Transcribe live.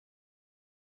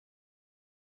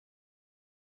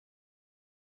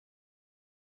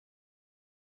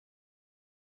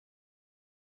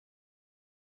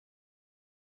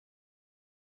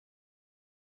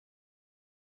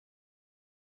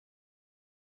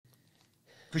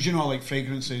Because you know I like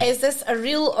fragrances. Is this a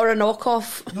real or a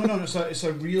knockoff? No, it's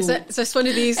a real... Is this one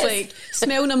of these, like,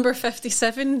 smell number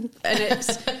 57, and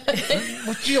it's...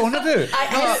 What do you want to do?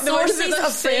 Sources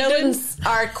of fragrance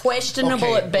are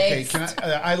questionable at best.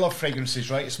 I love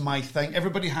fragrances, right? It's my thing.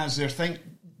 Everybody has their thing.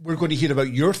 We're going to hear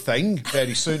about your thing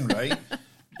very soon, right?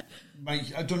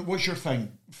 What's your thing?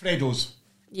 Fredo's.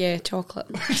 Yeah, chocolate.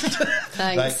 Thanks.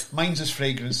 Right, mine's is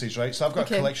fragrances, right? So I've got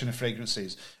a collection of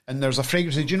fragrances. And there's a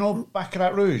fragrance, do you know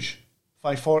Baccarat Rouge?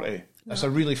 540? No. That's a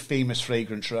really famous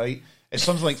fragrance, right? It's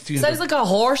something like 300... Sounds like a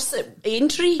horse at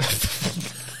Aintree.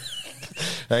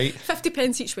 Right? 50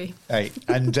 pence each way. Right.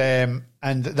 And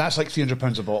that's like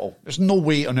 £300 a bottle. There's no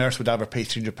way on earth would I ever pay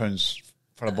 £300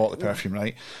 for a bottle of perfume,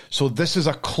 right? So this is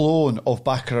a clone of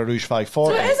Baccarat Rouge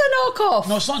 540. So it is a knockoff.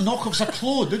 No, it's not a knockoff, it's a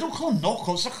clone. They don't call them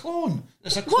knockoffs, it's a clone.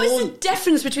 It's a clone. What is the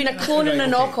difference between a clone and a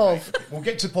knockoff? Right. We'll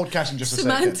get to podcast in just a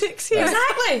Semantics second. here.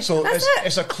 Exactly. So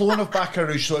it's a clone of Baccarat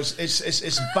Rouge, so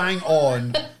it's bang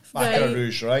on Baccarat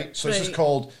Rouge, right? So this is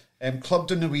called Club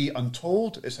de Nuit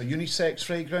Untold. It's a unisex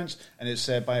fragrance, and it's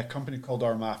by a company called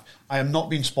Armaf. I am not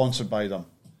being sponsored by them.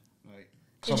 Right.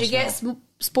 Did you get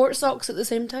sports socks at the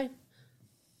same time?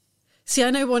 See,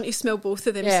 I now want to smell both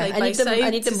of them side by side.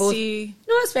 I need them both. See.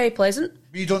 No, that's very pleasant.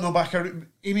 But you don't know Baccarat.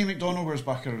 Amy McDonald wears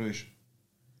Baccarat Rouge.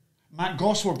 Matt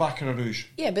Goss wore Baccarat Rouge.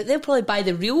 Yeah, but they'll probably buy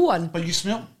the real one. But you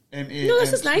smell. No,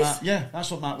 this is nice. Matt, yeah,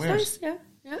 that's what Matt wears. Nice,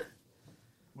 yeah.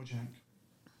 What do you think?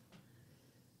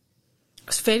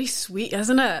 It's very sweet,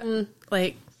 isn't it?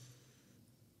 Like,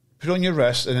 put it on your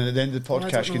wrist, and then at the end of the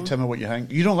podcast, you can tell me what you think.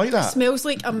 You don't like that? It smells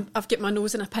like I've got my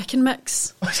nose in a pick and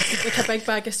mix, like a big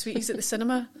bag of sweeties at the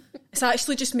cinema. It's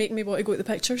actually just making me want to go to the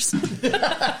pictures.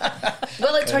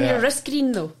 Will it turn your wrist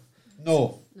green though?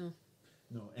 No,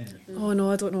 anyway. Oh no,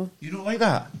 I don't know. You don't like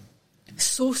that? It's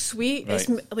so sweet. Right.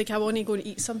 It's like I want to go and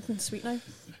eat something sweet now.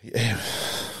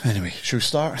 Anyway, should we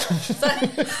start?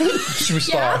 Should we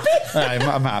start? Happy?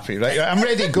 I'm happy, right? I'm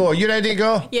ready to go. You ready to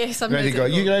go? Yes, I'm ready to go.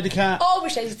 You ready, Kat?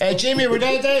 Always ready to go. Jamie, we're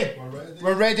ready?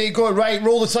 We're ready to go. Right,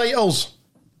 roll the titles.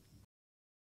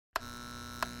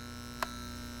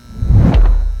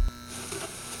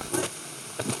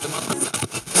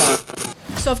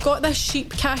 So I've got this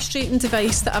sheep castrating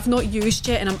device that I've not used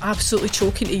yet, and I'm absolutely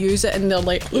choking to use it, and they're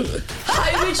like...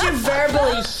 How would you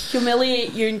verbally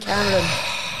humiliate Ewan Cameron?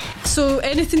 So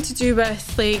anything to do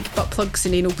with like butt plugs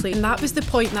and anal play, and that was the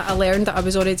point that I learned that I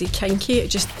was already kinky. I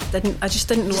just didn't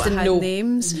know it had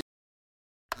names.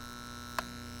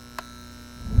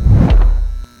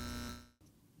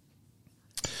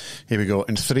 Here we go.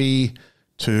 In 3,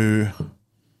 2,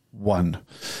 1.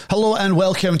 Hello and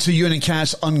welcome to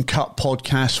UNCUT's UNCUT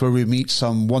podcast, where we meet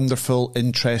some wonderful,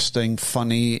 interesting,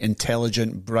 funny,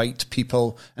 intelligent, bright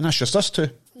people, and that's just us two.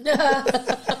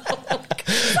 That's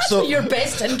your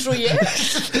best intro yet.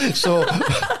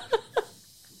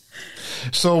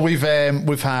 So we've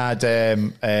had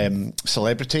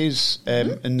celebrities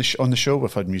on the show.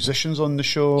 We've had musicians on the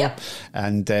show,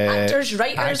 and actors,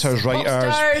 writers,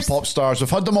 pop stars. We've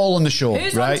had them all on the show.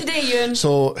 Who's right? on today, Ewan?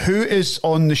 So who is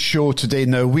on the show today?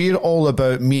 Now, we're all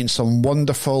about meeting some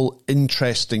wonderful,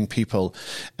 interesting people,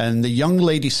 and the young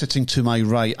lady sitting to my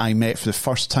right, I met for the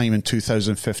first time in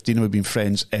 2015, and we've been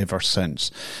friends ever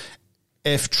since.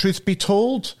 If truth be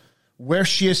told, where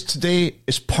she is today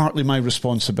is partly my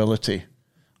responsibility.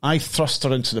 I thrust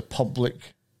her into the public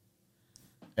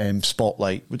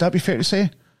spotlight. Would that be fair to say?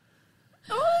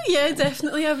 Oh, yeah,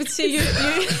 definitely. I would say you.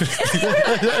 Is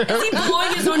he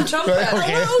blowing his own trumpet?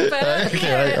 Okay. A little bit.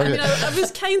 Okay. I mean, I was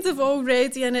kind of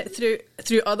already in it through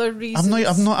other reasons.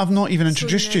 I've not even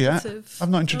introduced you yet. Negative.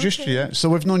 I've not introduced you yet. So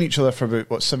we've known each other for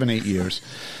about 7-8 years.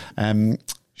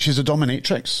 She's a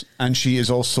dominatrix, and she is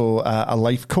also a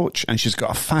life coach, and she's got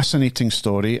a fascinating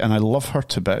story, and I love her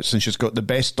to bits, and she's got the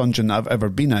best dungeon I've ever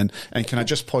been in. And can I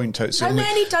just point out... How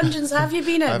many dungeons have you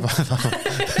been in? No.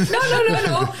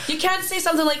 You can't say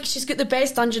something like, she's got the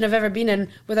best dungeon I've ever been in,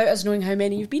 without us knowing how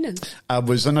many you've been in. I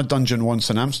was in a dungeon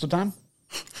once in Amsterdam.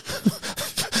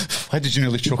 Why did you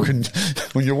nearly choke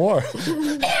when you were?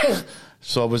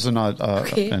 So I was in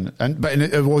but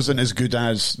it wasn't as good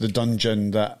as the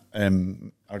dungeon that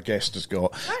our guest has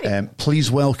got. Right.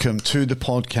 Please welcome to the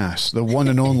podcast the one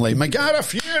and only Megara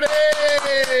Furie.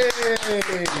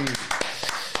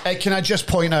 Can I just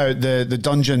point out the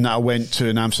dungeon that I went to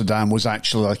in Amsterdam was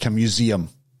actually like a museum.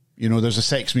 You know, there's a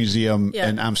sex museum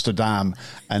in Amsterdam,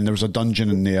 and there was a dungeon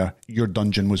in there. Your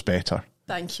dungeon was better.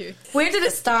 Thank you. Where did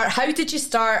it start? How did you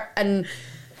start? And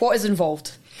what is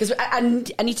involved? Because I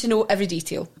need to know every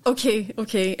detail. Okay.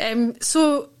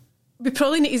 So we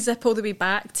probably need to zip all the way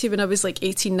back to when I was like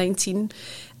 18, 19,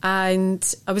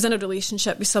 and I was in a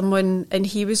relationship with someone, and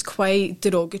he was quite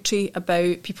derogatory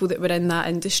about people that were in that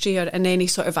industry or in any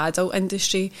sort of adult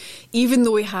industry, even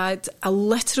though he had a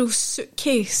literal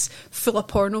suitcase full of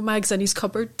porno mags in his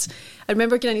cupboard. I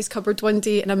remember getting in his cupboard one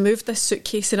day, and I moved this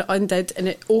suitcase and it undid, and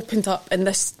it opened up, and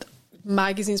this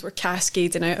magazines were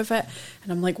cascading out of it,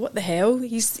 and I'm like, what the hell,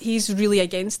 he's really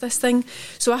against this thing.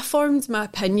 So I formed my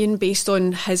opinion based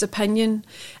on his opinion,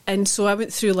 and so I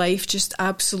went through life just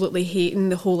absolutely hating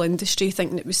the whole industry,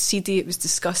 thinking it was seedy, it was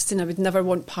disgusting, I would never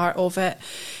want part of it.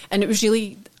 And it was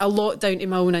really a lot down to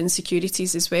my own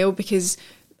insecurities as well, because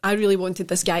I really wanted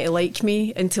this guy to like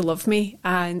me and to love me,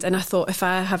 and I thought if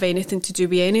I have anything to do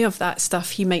with any of that stuff,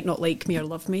 he might not like me or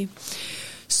love me.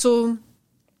 So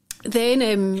then...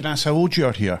 Can I ask how old you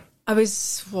are here? I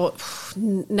was,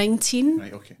 19?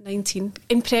 Right, okay. 19.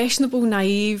 Impressionable,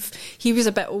 naive. He was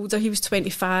a bit older, he was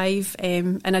 25,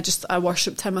 and I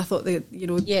worshipped him. I thought that,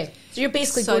 Yeah, so you're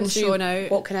basically going through,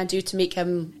 what can I do to make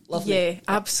him love me? Yeah,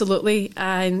 absolutely.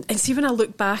 And see, when I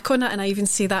look back on it, and I even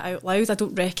say that out loud, I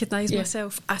don't recognise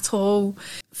myself at all.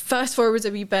 Fast forward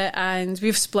a wee bit, and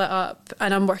we've split up,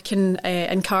 and I'm working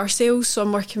in car sales, so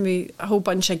I'm working with a whole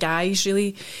bunch of guys,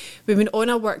 really. We went on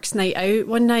a works night out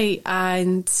one night,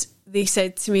 and they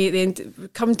said to me at the end,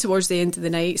 come towards the end of the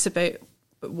night, it's about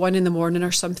 1 a.m.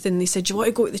 or something, they said, do you want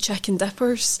to go to the Chicken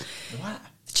Dippers? What?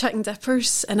 The Chicken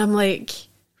Dippers. And I'm like,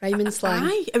 rhyming slang.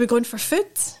 Aye, are we going for food?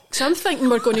 Because I'm thinking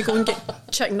we're going to go and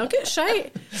get chicken nuggets,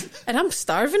 right? And I'm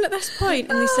starving at this point.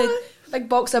 And they said, big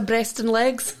box of breast and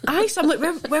legs. Aye, so I'm like,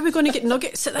 where are we going to get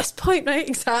nuggets at this point, right?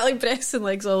 Exactly, breasts and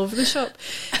legs all over the shop.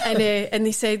 And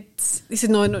they said,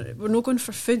 no, we're not going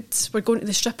for food. We're going to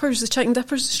the strippers, the Chicken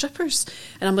Dippers, the strippers.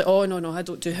 And I'm like, oh, no, I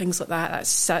don't do things like that.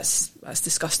 That's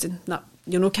disgusting. Nah,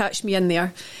 you'll not catch me in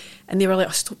there. And they were like,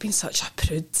 oh, stop being such a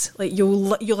prude. Like,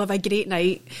 you'll have a great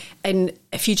night, and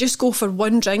if you just go for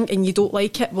one drink and you don't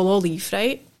like it, we'll all leave,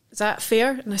 right? Is that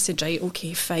fair? And I said, right,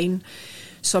 okay, fine.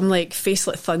 So I'm like, face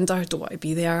like thunder, I don't want to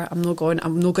be there. I'm not going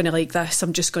to like this.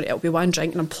 It'll be one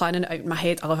drink, and I'm planning it out in my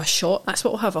head. I'll have a shot. That's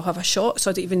what I'll have a shot,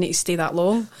 so I don't even need to stay that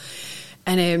long.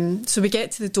 And so we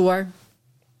get to the door,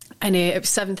 and it was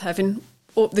Seventh Heaven.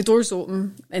 Oh, the door's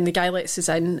open, and the guy lets us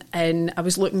in, and I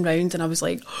was looking round, and I was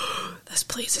like, oh, this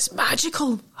place is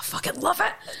magical. I fucking love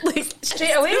it. Like,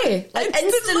 straight away, like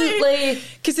instantly.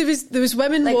 Because there was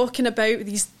women walking about with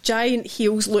these giant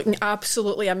heels, looking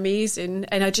absolutely amazing,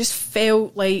 and I just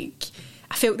felt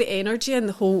the energy in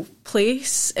the whole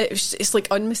place. It's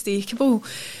like unmistakable.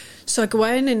 So I go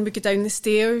in, and we go down the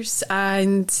stairs,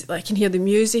 and I can hear the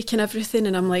music and everything,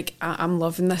 and I'm like, I'm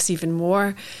loving this even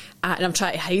more. And I'm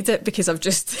trying to hide it because I've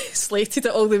just slated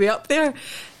it all the way up there.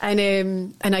 And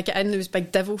I get in, there was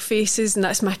big devil faces, and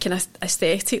that's my kind of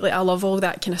aesthetic. Like, I love all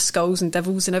that kind of skulls and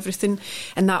devils and everything.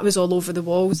 And that was all over the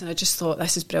walls, and I just thought,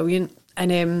 this is brilliant.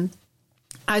 And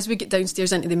as we get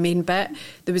downstairs into the main bit,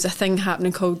 there was a thing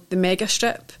happening called the Mega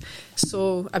Strip.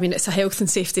 So, I mean, it's a health and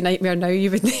safety nightmare now. They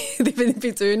wouldn't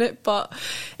be doing it. But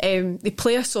they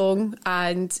play a song,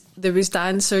 and there was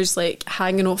dancers, like,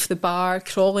 hanging off the bar,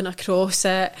 crawling across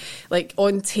it, like,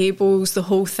 on tables, the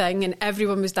whole thing. And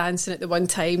everyone was dancing at the one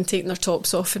time, taking their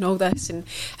tops off and all this. And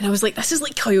I was like, this is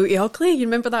like Coyote Ugly. You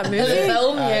remember that movie? The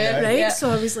film, yeah. Right? Yeah. So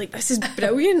I was like, this is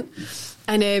brilliant.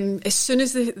 And as soon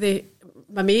as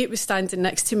my mate was standing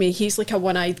next to me, he's like a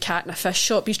one-eyed cat in a fish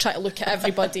shop. He's trying to look at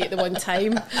everybody at the one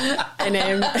time. And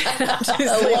I'm just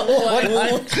like,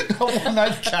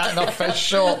 one-eyed cat in a fish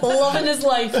shop. Loving his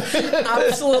life.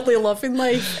 Absolutely loving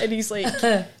life. And he's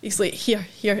like, here.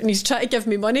 And he's trying to give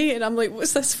me money. And I'm like,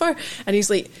 what's this for? And he's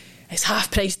like, it's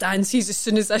half-price dances as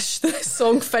soon as this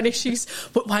song finishes.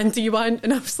 What one do you want?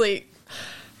 And I was like,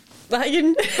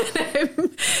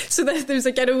 so there was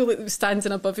a girl that was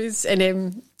standing above us, and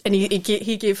he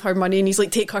gave her money, and he's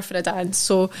like, take her for a dance.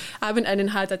 So I went in and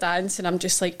had a dance, and I'm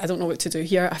just like, I don't know what to do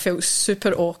here. I felt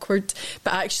super awkward,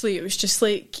 but actually it was just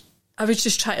like, I was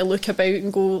just trying to look about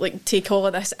and go, like, take all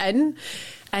of this in.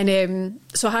 And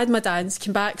so I had my dance,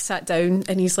 came back, sat down,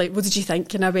 and he's like, what did you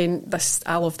think? And I went,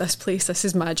 I love this place, this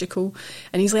is magical.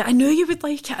 And he's like, I knew you would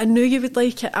like it,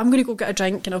 I'm going to go get a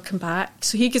drink and I'll come back.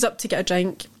 So he goes up to get a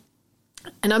drink,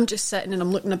 and I'm just sitting and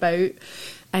I'm looking about,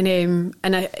 and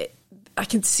I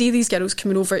can see these girls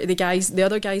coming over to the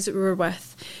other guys that we were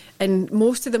with, and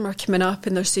most of them are coming up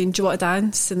and they're saying, do you want to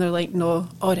dance? And they're like, no.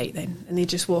 All right then. And they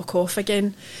just walk off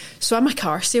again. So I'm a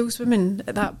car saleswoman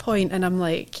at that point, and I'm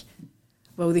like,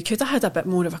 well, they could have had a bit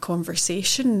more of a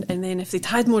conversation, and then if they'd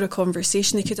had more of a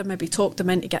conversation, they could have maybe talked them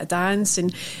in to get a dance.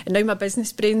 And now my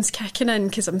business brain's kicking in,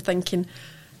 because I'm thinking,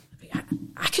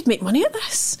 I could make money at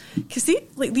this, because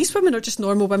these women are just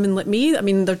normal women like me. I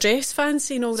mean, they're dress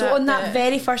fancy and all that. So on that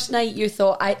very first night, you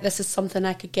thought, this is something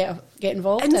I could get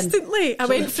involved in? Instantly. I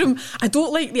went from, I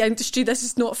don't like the industry, this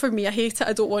is not for me, I hate it,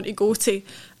 I don't want to go, to,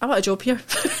 I want a job here.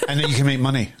 And then you can make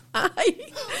money. I'm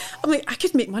like, I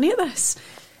could make money at this.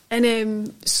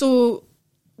 And so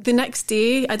the next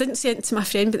day, I didn't say it to my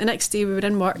friend, but the next day we were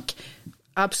in work,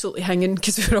 absolutely hanging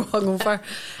because we were all hungover,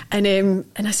 and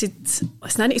I said,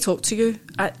 listen, I need to talk to you.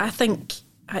 I think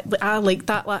I liked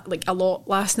that like a lot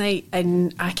last night,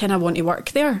 and I kind of want to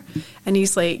work there. And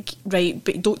he's like, right,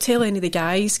 but don't tell any of the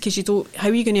guys, because you don't, how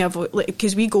are you going to avoid,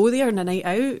 because we go there on a night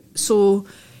out, so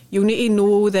you'll need to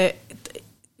know that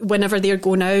whenever they're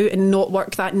going out and not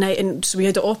work that night. And so we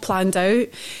had it all planned out,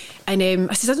 and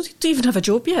I said, I don't even have a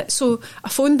job yet. So I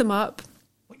phoned them up.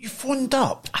 You phoned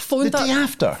up? I phoned the up. Day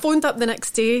after? Phoned up the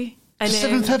next day. And,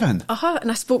 7th Heaven?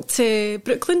 And I spoke to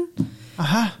Brooklyn,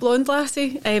 blonde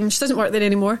lassie. She doesn't work there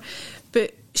anymore.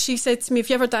 But she said to me, have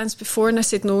you ever danced before? And I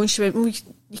said no. And she went, well,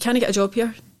 you can't get a job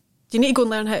here. You need to go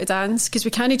and learn how to dance, because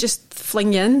we can't just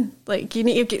fling you in. Like, you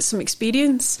need to get some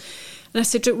experience. And I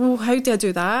said, well, how do I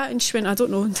do that? And she went, I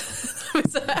don't know.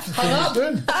 Hung up.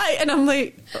 And I'm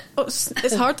like,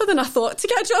 it's harder than I thought to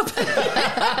get a job.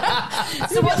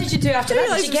 So what did you do after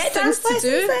that? Did you get dance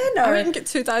lessons then? Or? I went and get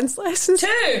 2 dance lessons. 2?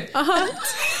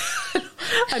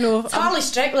 I know. Charlie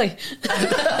Strictly.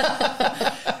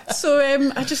 So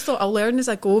I just thought I'll learn as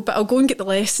I go, but I'll go and get the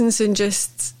lessons and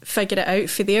just figure it out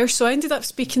for there. So I ended up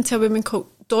speaking to a woman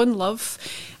called Dawn Love,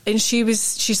 and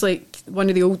she's like one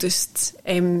of the oldest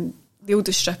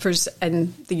strippers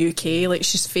in the UK. Like,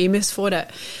 she's famous for it.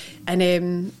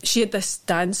 And she had this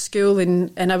dance school,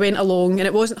 and I went along, and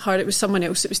it wasn't her, it was someone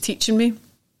else that was teaching me.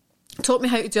 Taught me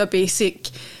how to do a basic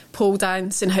pole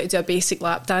dance and how to do a basic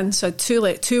lap dance. So I had 2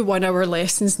 1-hour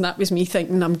lessons, and that was me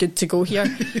thinking I'm good to go here.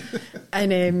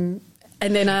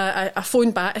 And then I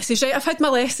phoned back. I said, right, I've had my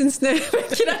lessons now.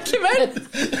 Can I come in?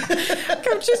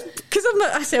 Because I'm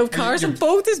not, I sell cars, I'm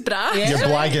bald as brass. You're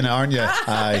blagging it, aren't you?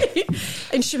 Aye.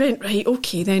 And she went, right,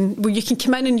 okay then, well, you can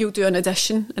come in and you'll do an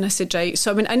audition. And I said, right.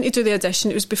 So I went in to do the audition.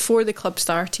 It was before the club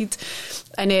started.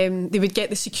 And they would get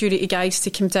the security guys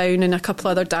to come down and a couple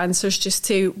other dancers just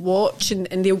to watch, and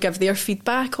they'll give their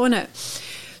feedback on it.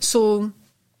 So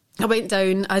I went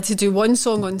down, I had to do 1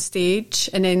 song on stage,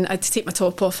 and then I had to take my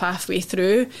top off halfway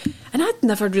through. And I'd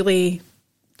never really,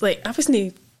 like, I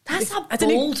wasn't... That's a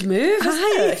bold move, isn't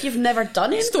it? If you've never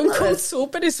done it. Stone cold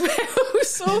sober as well.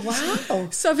 So, wow.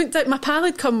 So I went down, my pal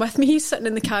had come with me, he's sitting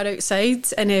in the car outside,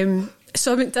 and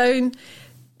so I went down,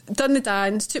 done the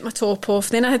dance, took my top off,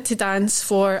 then I had to dance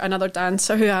for another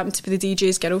dancer who happened to be the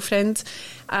DJ's girlfriend,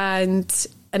 and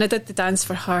I did the dance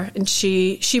for her, and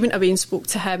she went away and spoke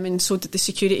to him, and so did the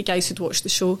security guys who'd watched the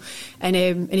show, and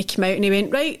he came out and he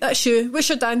went, right, that's you, what's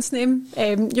your dance name?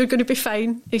 You're going to be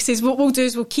fine. He says, what we'll do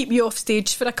is we'll keep you off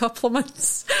stage for a couple of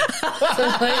months.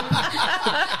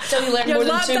 Till you learn your more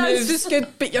than lap 2 dance moves. was good,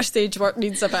 but your stage work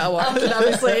needs a bit of work. And I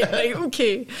was like, right,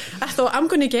 okay. I thought, I'm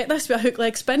going to get this with a hook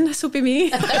leg spin, this will be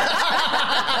me.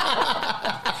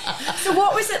 So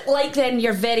what was it like then,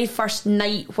 your very first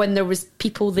night, when there was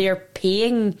people there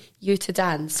paying you to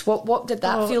dance? What did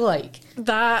that feel like?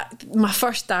 My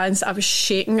first dance, I was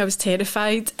shaking, I was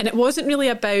terrified, and it wasn't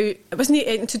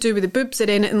anything to do with the boobs or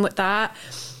anything like that.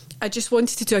 I just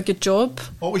wanted to do a good job.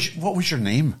 What was your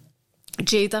name?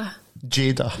 Jada.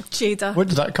 Where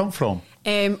did that come from?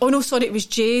 Oh no, sorry, it was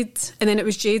Jade, and then it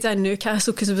was Jada in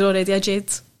Newcastle because there was already a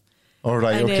Jade. All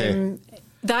right, okay.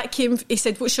 That came, he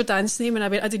said, what's your dance name? And I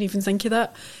went, I didn't even think of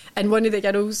that. And one of the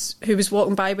girls who was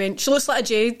walking by went, she looks like a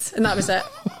Jade. And that was it.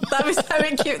 That was how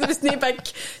it came. There was no big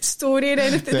story or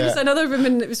anything. There was another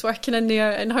woman that was working in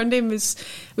there, and her name was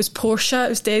Portia. It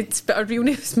was dead, but her real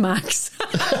name was Max.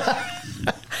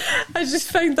 I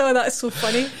just found all that so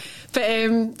funny.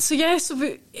 But so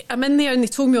I'm in there, and they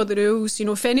told me all the rules. You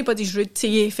know, if anybody's rude to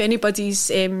you, if anybody's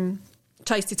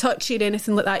tries to touch you or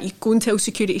anything like that, you go and tell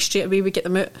security straight away, we get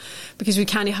them out, because we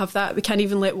can't have that. We can't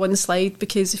even let one slide,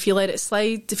 because if you let it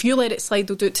slide,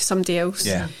 they'll do it to somebody else.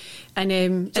 Yeah.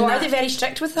 And so are they very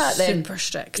strict with that then? Super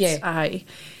strict. Yeah. Aye.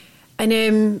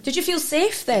 And did you feel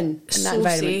safe then in that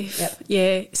environment? Safe. Yep.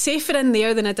 Yeah, safer in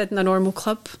there than I did in a normal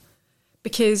club,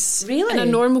 because really? In a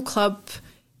normal club,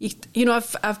 you know,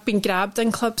 I've been grabbed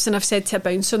in clubs, and I've said to a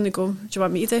bouncer, and they go, do you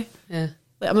want me to do? Yeah.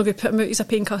 Like, I'm not going to put him out, he's a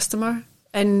paying customer.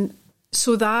 And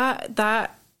so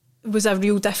that was a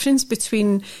real difference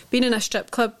between being in a strip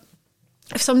club.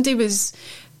 If somebody was...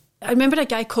 I remember a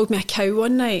guy called me a cow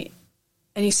one night,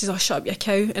 and he says, oh, shut up, you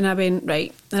cow. And I went,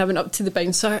 right. And I went up to the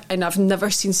bouncer, and I've never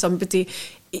seen somebody...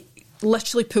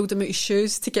 literally pulled him out his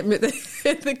shoes to get me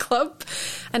at the club.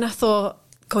 And I thought,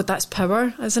 God, that's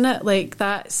power, isn't it? Like,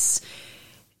 that's...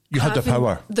 You had the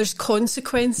power. There's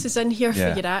consequences in here for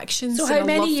your actions. So how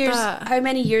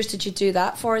many years did you do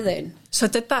that for then? So I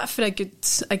did that for a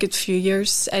good few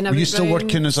years. And were you still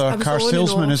working as a car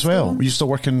salesman as well? Were you still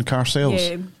working in car sales?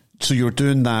 Yeah. So you were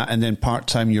doing that, and then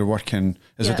part-time you're working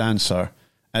as a dancer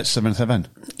at Seventh Heaven?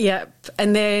 Yep.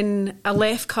 And then I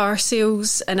left car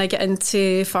sales and I get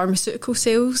into pharmaceutical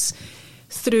sales.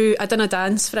 I done a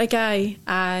dance for a guy,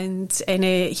 and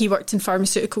he worked in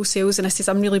pharmaceutical sales, and I says,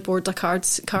 I'm really bored of car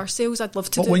sales, I'd love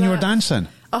to do that. But when you were dancing?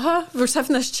 We were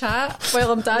having this chat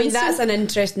while I'm dancing. I mean, that's an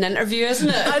interesting interview, isn't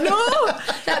it? I know.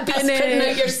 That beats printing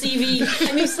out your CV.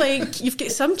 And he's like, you've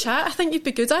got some chat, I think you'd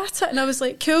be good at it. And I was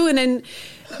like, cool. And then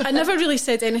I never really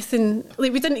said anything,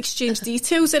 like we didn't exchange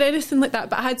details or anything like that,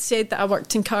 but I had said that I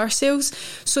worked in car sales.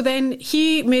 So then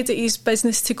he made it his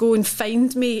business to go and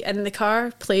find me in the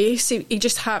car place. He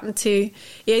just happened to,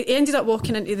 he ended up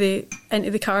walking into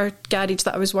the car garage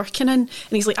that I was working in, and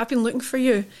he's like, I've been looking for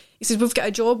you. He says, we've got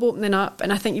a job opening up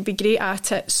and I think you'd be great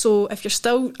at it. So if you're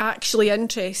still actually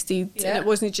interested and it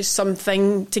wasn't just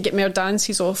something to get more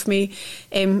dances off me,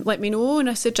 let me know. And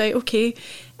I said, right, okay.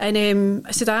 And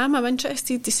I said, I'm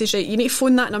interested. He says, right, you need to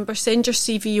phone that number, send your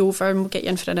CV over and we'll get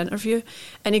you in for an interview.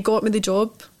 And he got me the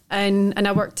job. And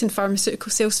I worked in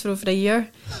pharmaceutical sales for over a year.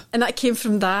 And that came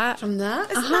from that. From that?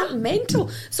 Isn't that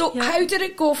mental? So how did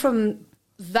it go from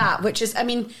that, which is, I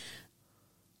mean...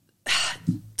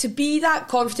 To be that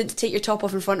confident to take your top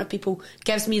off in front of people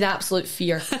gives me the absolute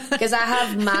fear, because I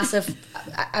have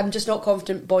I'm just not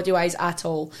confident body-wise at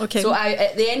all. Okay. So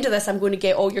at the end of this, I'm going to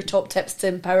get all your top tips to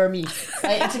empower me,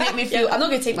 right, and to make me feel. I'm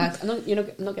not going to take I'm not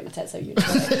getting my tits out.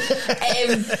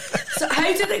 So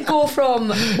how did it go from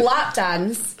lap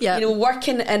dance,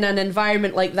 working in an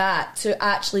environment like that, to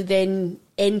actually then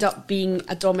end up being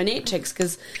a dominatrix?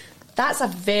 Because that's a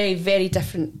very, very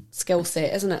different skill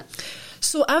set, isn't it?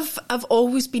 So I've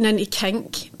always been into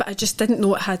kink, but I just didn't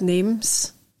know it had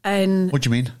names. And what do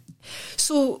you mean?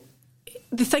 So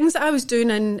the things that I was doing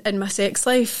in my sex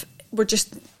life were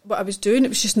just what I was doing. It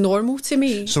was just normal to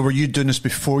me. So were you doing this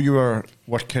before you were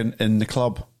working in the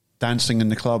club, dancing in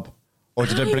the club? Or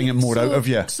did it bring it more out of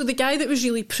you? So the guy that was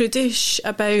really prudish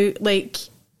about like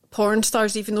porn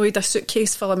stars, even though he had a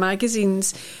suitcase full of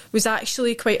magazines, was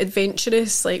actually quite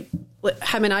adventurous. Like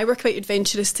him and I were quite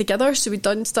adventurous together, so we'd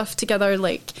done stuff together,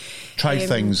 like tried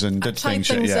things and did tried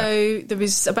things out. There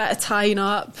was a bit of tying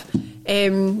up.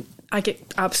 I get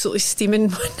absolutely steaming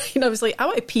one night and I was like, I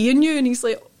want to pee on you, and he's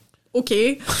like,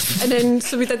 okay. And then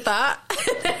so we did that.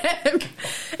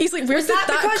 He's like, where's that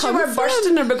because come you were from?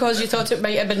 bursting, or because you thought it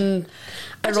might have been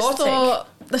erotic? I just thought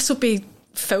this will be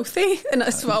filthy and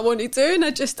that's what I want to do, and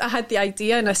I had the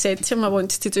idea and I said to him I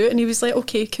wanted to do it, and he was like,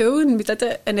 okay, cool, and we did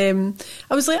it, and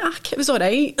I was like, it was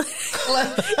alright.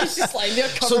 He's just lying there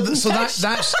covered in fish.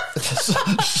 That's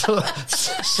so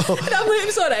and I'm like, it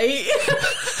was alright.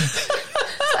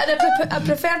 I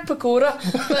preferred pakora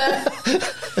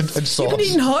and sauce. You've been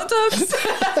eating hot dogs.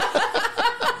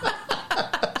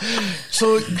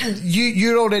 So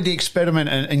you're already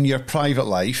experimenting in your private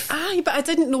life. Aye, but I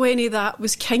didn't know any of that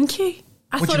was kinky.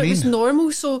 I What do thought you it was mean?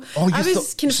 normal, so I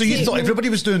was so you thought everybody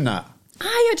was doing that?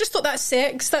 Aye, I just thought that's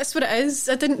sex. That's what it is.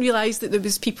 I didn't realise that there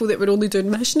was people that were only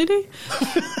doing missionary.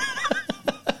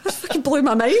 That fucking blew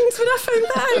my mind when I found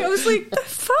that out. I was like, the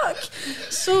fuck?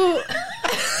 So...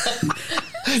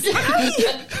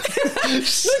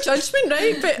 no judgment,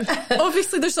 right? But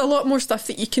obviously there's a lot more stuff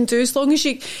that you can do as long as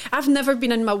you... I've never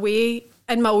been in my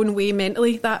own way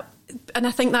mentally. And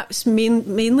I think that's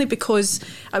mainly because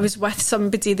I was with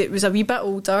somebody that was a wee bit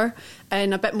older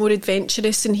and a bit more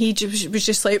adventurous, and he was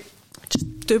just like,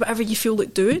 just do whatever you feel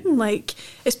like doing. Like,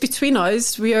 it's between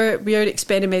us. We are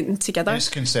experimenting together. And it's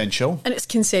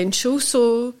consensual.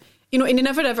 So, and he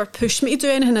never ever pushed me to do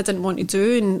anything I didn't want to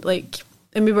do,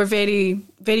 and we were very,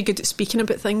 very good at speaking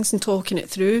about things and talking it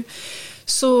through.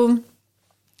 So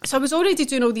I was already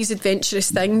doing all these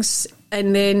adventurous things,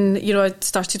 and then, I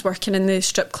started working in the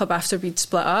strip club after we'd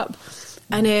split up.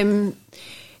 And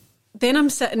then I'm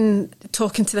sitting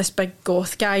talking to this big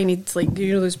goth guy, and he'd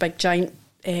those big giant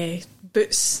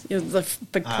boots, the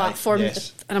big platform.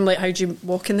 Yes. And I'm like, how do you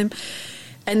walk in them?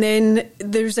 And then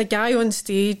there's a guy on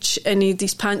stage and he had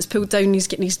his pants pulled down, he's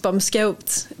getting his bum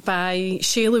scalped by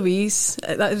Shay Louise.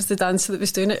 That was the dancer that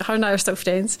was doing it. Her and I are still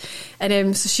friends.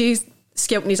 And so she's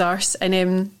scalping his arse.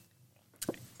 And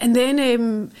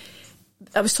then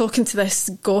I was talking to this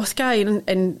goth guy,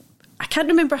 and I can't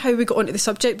remember how we got onto the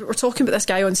subject, but we're talking about this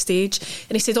guy on stage,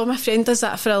 and he said, my friend does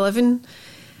that for a living.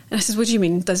 And I said, what do you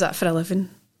mean, does that for a living?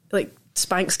 Like,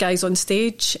 spanks guys on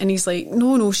stage, and he's like,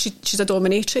 no, she's a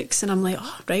dominatrix. And I'm like,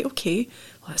 oh, right, okay,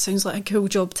 well, that sounds like a cool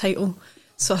job title.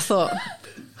 So I thought,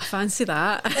 I fancy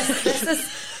that. This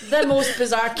is the most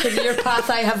bizarre career path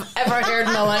I have ever heard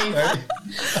in my life.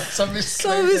 So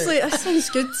I was like, that sounds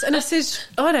good. And I said,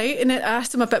 all right. And I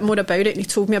asked him a bit more about it, and he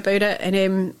told me about it.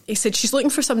 And he said, she's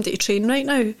looking for somebody to train right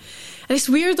now. And it's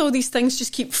weird, all these things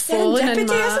just keep falling in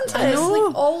my... Isn't it? I know. It's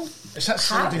like all it's that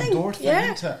sliding door thing,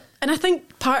 isn't it? And I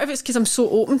think part of it's because I'm so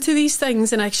open to these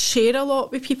things, and I share a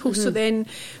lot with people. So then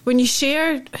when you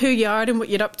share who you are and what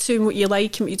you're up to and what you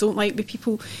like and what you don't like with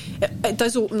people, it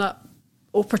does open up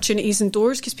opportunities and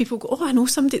doors, because people go, oh, I know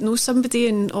somebody that knows somebody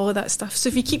and all of that stuff. So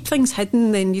if you keep things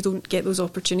hidden, then you don't get those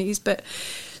opportunities. But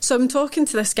so I'm talking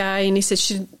to this guy, and he said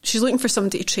she's looking for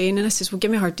somebody to train, and I says, well,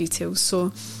 give me her details.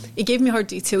 So he gave me her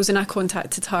details, and I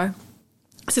contacted her.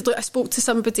 I said, look, I spoke to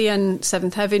somebody in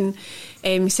Seventh Heaven.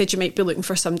 He said you might be looking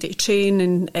for somebody to train,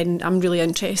 and I'm really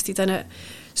interested in it.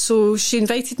 So she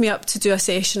invited me up to do a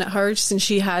session at hers, and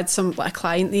she had a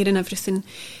client there and everything.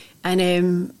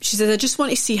 And she said, I just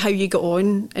want to see how you get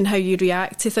on and how you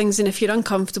react to things. And if you're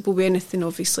uncomfortable with anything,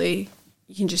 obviously,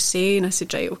 you can just say. And I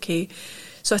said, right, okay.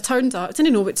 So I turned up. I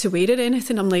didn't know what to wear or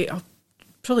anything. I'm like, oh,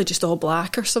 probably just all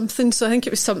black or something. So I think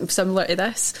it was something similar to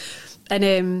this.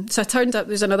 And so I turned up,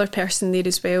 there's another person there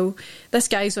as well. This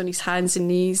guy's on his hands and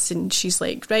knees, and she's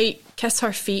like, right, kiss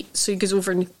her feet. So he goes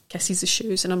over and kisses the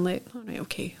shoes, and I'm like, all right,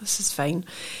 okay, this is fine.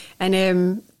 And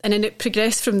then it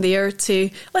progressed from there to,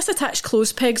 let's attach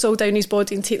clothes pegs all down his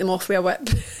body and take them off with a whip.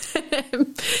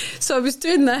 So I was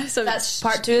doing this. That's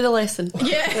part 2 of the lesson.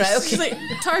 Yeah, right, okay. Like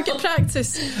target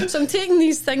practice. So I'm taking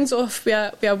these things off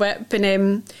with a whip,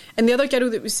 and the other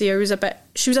girl that was there was a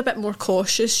bit more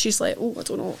cautious. She's like, oh, I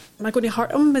don't know, am I going to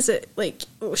hurt him? Is it like,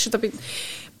 oh, should I be?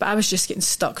 But I was just getting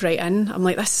stuck right in. I'm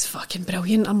like, this is fucking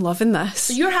brilliant. I'm loving this.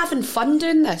 So you're having fun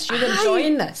doing this. You're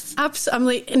enjoying this. I'm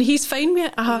like, and he's fine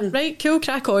with it. Right, cool,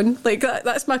 crack on. Like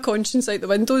that's my conscience out the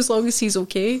window, as long as he's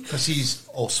okay. Because he's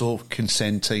also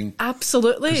consenting.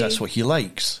 Absolutely. Because that's what he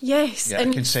likes. Yes. Yeah,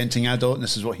 and a consenting adult, and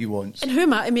this is what he wants. And who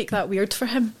am I to make that weird for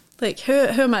him? Like, who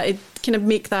am I to kind of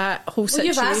make that whole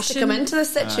situation? You've asked to come into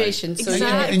this situation. So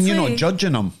exactly. And you're not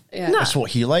judging him. Yeah. That's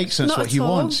what he likes, and that's what he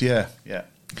wants. Yeah, yeah.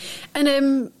 And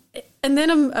then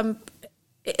I'm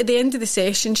at the end of the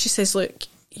session, she says, look,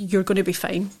 you're going to be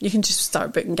fine. You can just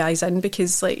start booking guys in,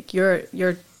 because like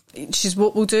she's,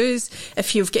 what we'll do is,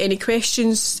 if you've got any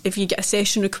questions, if you get a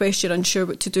session request, you're unsure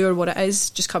what to do or what it is,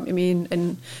 just come to me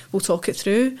and we'll talk it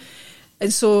through.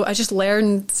 And so I just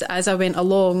learned as I went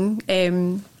along.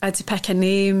 I had to pick a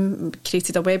name,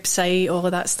 created a website, all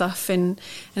of that stuff, and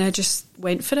I just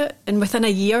went for it. And within a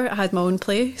year, I had my own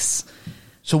place.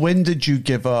 So when did you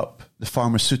give up the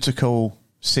pharmaceutical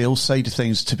sales side of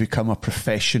things to become a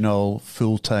professional,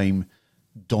 full-time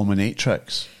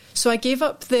dominatrix? So I gave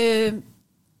up the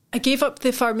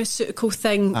pharmaceutical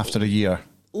thing after a year.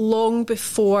 Long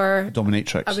before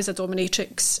dominatrix. I was a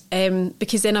dominatrix,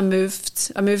 because then I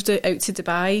moved out to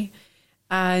Dubai,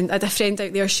 and I had a friend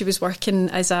out there. She was working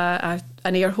as an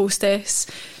air hostess,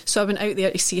 so I went out there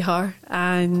to see her,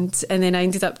 and then I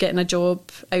ended up getting a job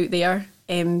out there,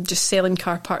 just selling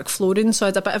car park flooring. So I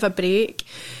had a bit of a break,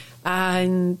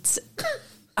 and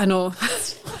I know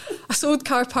I sold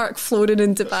car park flooring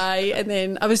in Dubai, and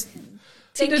then I was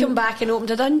come back and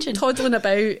opened a dungeon, toddling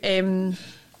about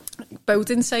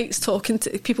building sites, talking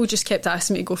to people. Just kept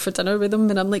asking me to go for dinner with them,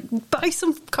 and I'm like, buy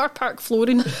some car park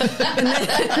flooring. And then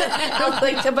I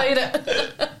liked about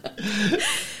it.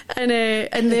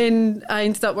 And then I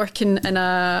ended up working in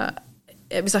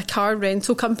it was a car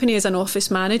rental company as an office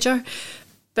manager.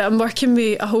 But I'm working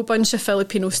with a whole bunch of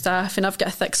Filipino staff, and I've got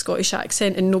a thick Scottish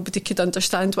accent, and nobody could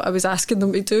understand what I was asking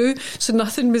them to do. So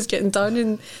nothing was getting done.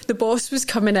 And the boss was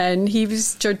coming in. He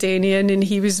was Jordanian, and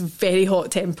he was very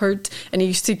hot-tempered. And he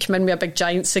used to come in with a big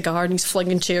giant cigar, and he's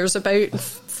flinging chairs about and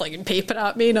flinging paper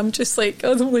at me. And I'm just like,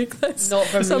 I don't like this. Not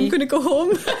for so me. I'm going to go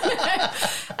home.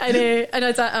 and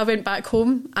I went back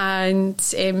home, and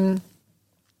then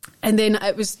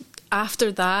it was...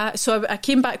 After that, so I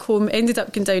came back home, ended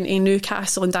up going down to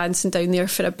Newcastle and dancing down there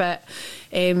for a bit,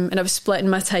 and I was splitting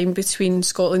my time between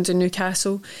Scotland and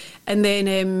Newcastle. And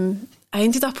then I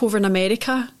ended up over in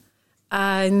America,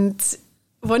 and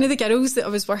one of the girls that I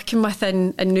was working with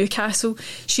in Newcastle,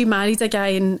 she married a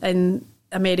guy in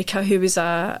America who was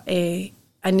a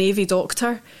Navy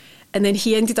doctor. And then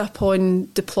he ended up on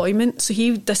deployment. So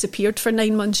he disappeared for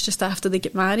 9 months just after they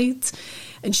get married.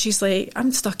 And she's like,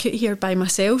 I'm stuck out here by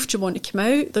myself. Do you want to come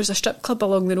out? There's a strip club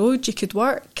along the road. You could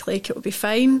work. Like, it would be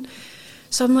fine.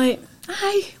 So I'm like,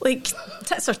 aye, like,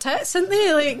 tits are tits, aren't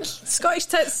they? Like, Scottish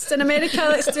tits in America,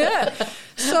 let's do it.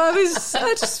 So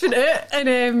I just went out, and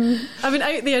I went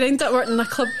out there, ended up working in a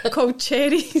club called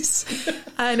Cherries.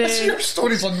 And your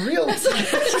story's unreal. Do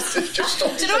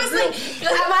you know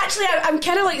what's like, I'm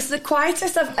kind of like, it's the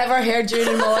quietest I've ever heard during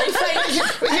in my life. Like,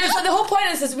 so the whole point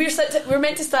is we're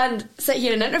meant to sit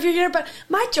here and interview here, but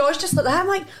my jaw's just like that. I'm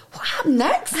like, what happened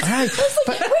next? Right, I was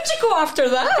like, where'd you go after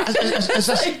that?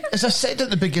 As I said at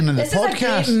the beginning of the podcast,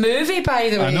 this is a great movie, by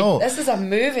the way. I know. This is a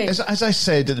movie. As I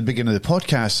said at the beginning of the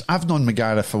podcast, I've known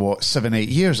Megara for 7-8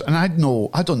 years, and I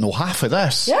don't know half of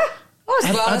this. Yeah.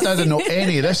 I don't know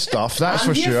any of this stuff, that's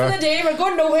for sure. For the day, we're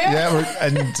going nowhere.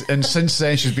 Yeah, and since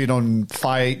then she's been on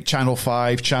Channel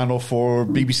 5, Channel 4,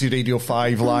 BBC Radio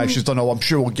 5 Live. She's done all. I'm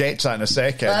sure we'll get to that in a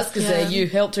second. Well, that's because you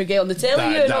helped her get on the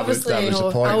telly, obviously. That was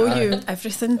the point. I owe you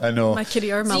everything. I know. My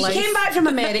career, my life. You came back from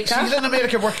America. So you're in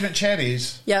America working at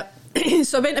Cherries? Yep.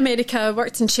 So I went to America,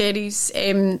 worked in Cherries.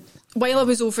 While I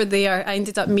was over there, I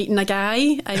ended up meeting a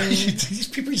guy, and these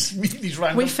people just meet these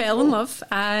random. We fell in love,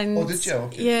 and did you?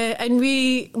 Okay. Yeah, and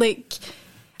we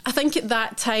I think at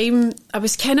that time I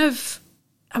was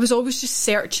always just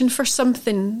searching for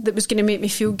something that was going to make me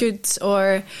feel good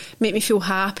or make me feel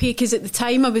happy. Because at the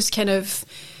time I was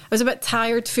a bit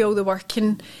tired for all the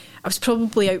working. I was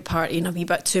probably out partying a wee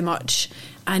bit too much,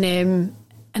 and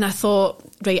I thought,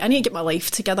 right, I need to get my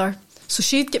life together. So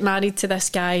she'd get married to this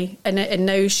guy, and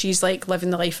now she's like living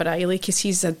the life of Riley because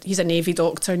he's a Navy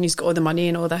doctor and he's got all the money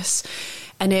and all this.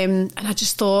 And I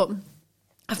just thought,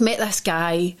 I've met this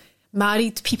guy.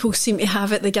 Married people seem to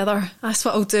have it together. That's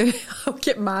what I'll do. I'll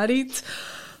get married.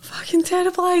 Fucking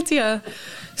terrible idea.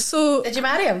 So did you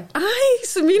marry him? Aye.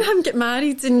 So me and him get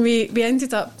married, and we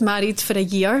ended up married for a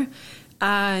year.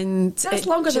 And that's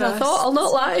longer than I thought, I'll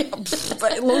not lie.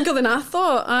 Longer than I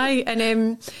thought, aye.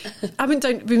 And we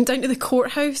went down to the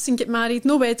courthouse and get married.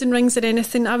 No wedding rings or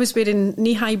anything. I was wearing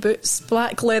knee-high boots,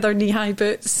 black leather knee-high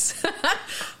boots.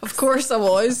 Of course I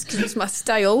was, because it was my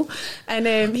style.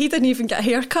 And he didn't even get a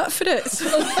haircut for it. So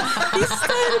he's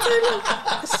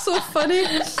standing. So funny.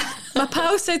 My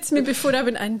pal said to me before I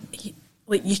went in,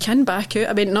 like, you can back out.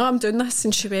 I went, no, I'm doing this.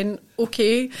 And she went,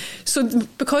 okay. So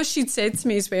because she'd said to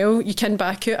me as well, you can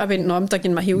back out, I went, no, I'm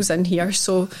digging my heels in here.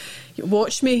 So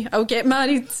watch me, I'll get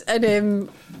married. And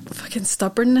fucking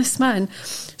stubbornness, man.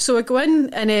 So I go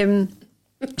in, and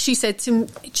she said to him,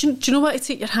 do you know what, to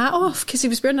take your hat off? Because he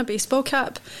was wearing a baseball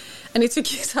cap. And he took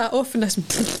his hat off, and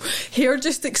this hair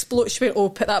just exploded. She went, oh,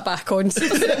 put that back on. So he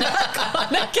put it back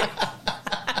on again.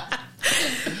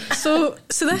 So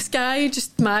this guy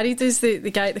just married us, the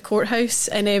guy at the courthouse,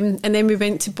 and then we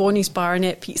went to Bonnie's Bar and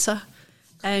ate pizza,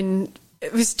 and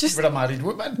it was just a married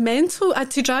woman. Mental. I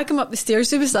had to drag him up the stairs.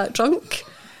 He was that drunk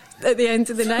at the end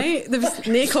of the night. There was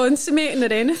no consummating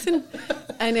or anything.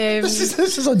 And this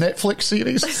is a Netflix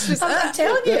series. I'm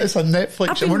telling you, it's a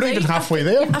Netflix, and we're not even halfway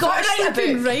there. I've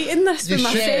been writing this with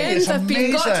my friends. I've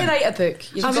got to write a book.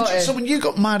 So when you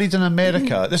got married in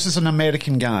America, this is an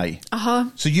American guy.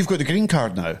 So you've got the green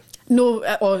card now. No,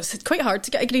 it's quite hard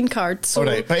to get a green card. So. All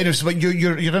right, but anyway, so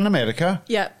you're in America.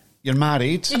 Yeah. You're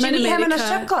married. Did you meet him in a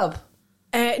strip club?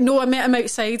 No, I met him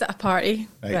outside at a party.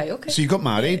 Right, okay. So you got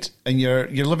married, and you're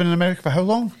living in America for how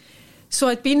long? So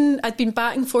I'd been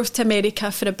back and forth to America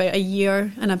for about a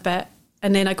year and a bit,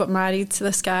 and then I got married to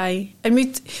this guy, and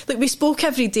we spoke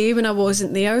every day when I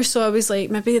wasn't there. So I was like,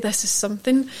 maybe this is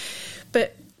something.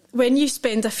 But when you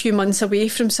spend a few months away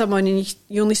from someone and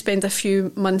you only spend a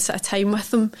few months at a time with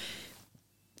them,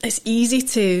 it's easy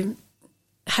to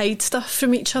hide stuff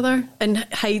from each other and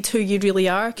hide who you really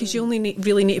are, because you only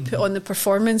really need to put on the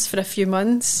performance for a few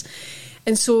months.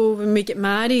 And so when we get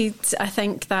married, I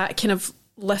think that kind of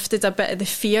lifted a bit of the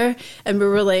fear, and we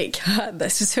were like,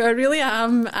 this is who I really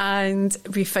am. And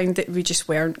we found that we just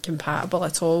weren't compatible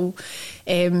at all.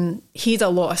 He had a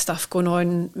lot of stuff going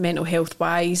on mental health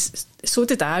wise, so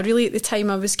did I really at the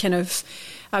time. I was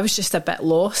just a bit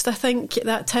lost, I think, at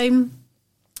that time.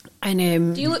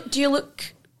 And do you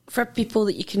look for people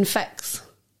that you can fix?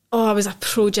 Oh, I was a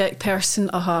project person.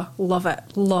 Love it.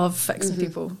 Love fixing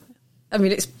people. I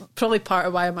mean, it's probably part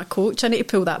of why I'm a coach. I need to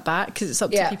pull that back, because it's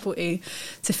up to people to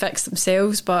fix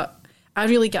themselves. But I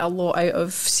really get a lot out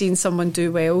of seeing someone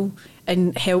do well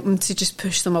and help them to just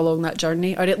push them along that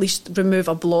journey, or at least remove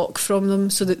a block from them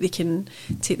so that they can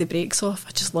take the brakes off.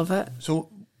 I just love it. So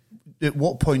at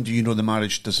what point do you know the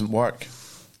marriage doesn't work?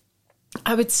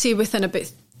 I would say within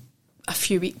about a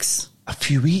few weeks. A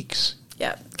few weeks?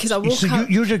 Yeah, because I woke up... So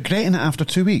you're regretting it after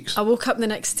 2 weeks? I woke up the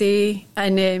next day,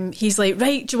 and he's like,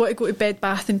 right, do you want to go to Bed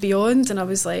Bath & Beyond? And I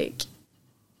was like,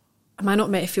 am I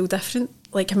not meant to feel different?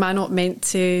 Like, am I not meant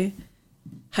to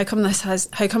how come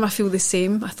I feel the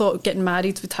same? I thought getting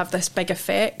married would have this big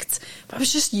effect, but I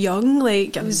was just young,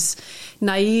 like I was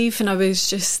naive, and I was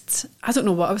just, I don't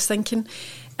know what I was thinking,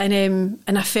 and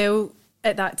I felt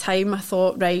at that time, I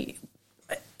thought, right,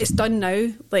 it's done now,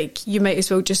 like you might as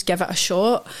well just give it a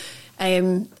shot.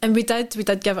 And we did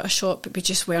give it a shot, but we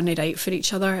just weren't right for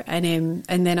each other, and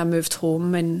then I moved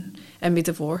home and we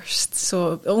divorced,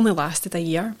 so it only lasted a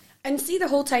year. And see, the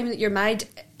whole time that you're married,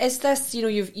 is this, you know,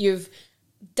 you've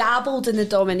dabbled in the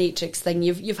dominatrix thing,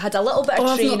 you've had a little bit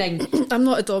of training. I'm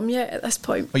not a dom yet at this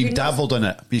point. Well, you've dabbled in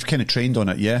it, but you've kind of trained on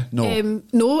it, yeah? No,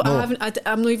 I haven't.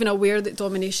 I'm not even aware that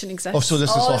domination exists. Oh, so this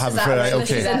is all happening for right?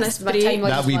 Okay, in this break.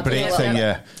 That wee break thing,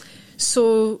 yeah.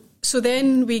 So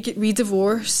then we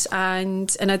divorce,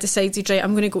 and I decided, right,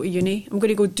 I'm going to go to uni. I'm going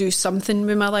to go do something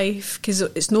with my life, because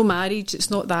it's no marriage,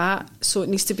 it's not that, so it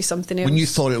needs to be something else. When you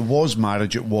thought it was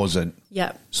marriage, it wasn't.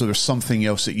 Yeah. So there's something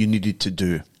else that you needed to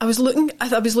do. I was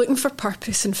looking for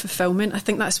purpose and fulfilment. I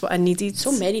think that's what I needed.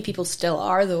 So many people still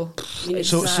are, though. I mean,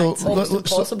 it's almost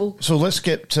impossible. So let's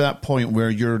get to that point where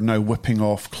you're now whipping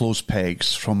off clothes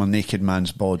pegs from a naked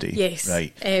man's body. Yes.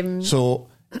 Right. So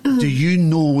do you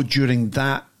know during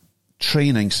that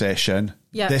training session,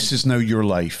 this is now your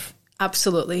life?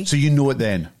 Absolutely. So you know it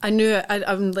then? I knew it.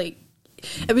 I'm like,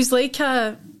 it was like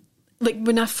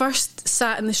when I first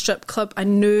sat in the strip club, I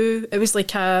knew it was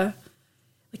like a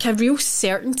real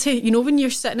certainty. You know, when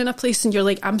you're sitting in a place and you're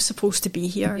like, I'm supposed to be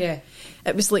here. Yeah.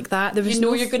 It was like that. There was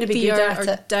you're going to be good at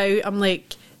it. Doubt. I'm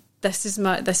like, this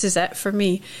is it for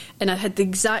me. And I had the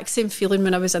exact same feeling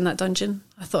when I was in that dungeon.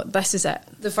 I thought, this is it.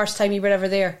 The first time you were ever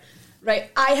there.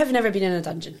 Right. I have never been in a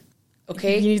dungeon.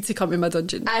 Okay. You need to come to my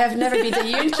dungeon. I have never been to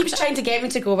you, and keeps trying to get me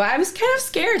to go, but I'm kind of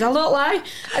scared, I'll not lie.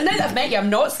 And now that I've met you, I'm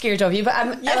not scared of you, but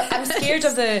I'm scared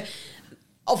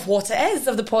of what it is,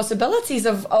 of the possibilities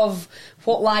of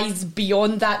what lies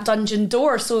beyond that dungeon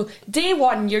door. So day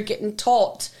one, you're getting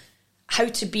taught how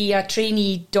to be a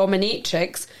trainee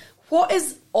dominatrix. What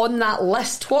is on that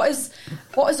list? What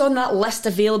is on that list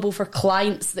available for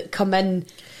clients that come in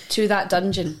to that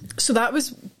dungeon? So that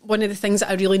was one of the things that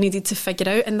I really needed to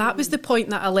figure out, and that was the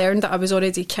point that I learned that I was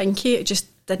already kinky. I just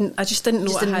didn't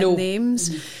know I had names,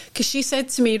 because she said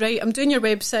to me, right, I'm doing your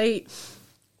website,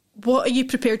 what are you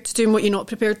prepared to do and what you're not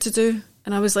prepared to do?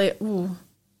 And I was like, oh,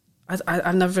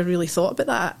 I've never really thought about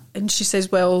that. And she says,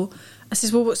 well, I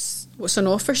says, well, what's on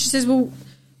offer? She says, well,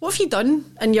 what have you done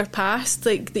in your past,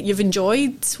 like, that you've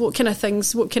enjoyed? What kind of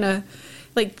things, what kind of,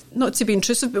 like, not to be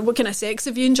intrusive, but what kind of sex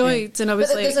have you enjoyed? And I was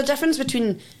like, there's a difference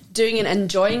between doing it and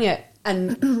enjoying it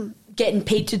and getting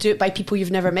paid to do it by people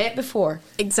you've never met before.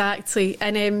 Exactly.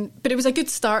 And but it was a good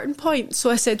starting point. So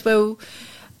I said, well,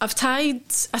 I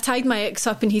tied my ex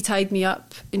up and he tied me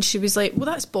up. And she was like, well,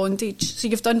 that's bondage. So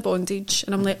you've done bondage.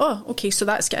 And I'm like, oh, okay, so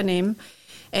that's got a name.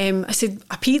 I said,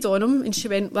 I peed on him, and she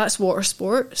went, well, that's water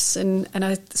sports. And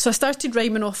I started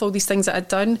rhyming off all these things that I'd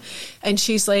done, and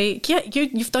she's like, yeah,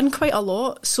 you've done quite a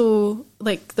lot, so,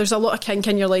 like, there's a lot of kink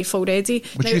in your life already.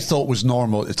 Which you thought was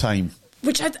normal at the time.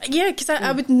 Because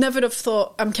I would never have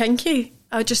thought I'm kinky.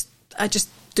 I just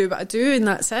do what I do, and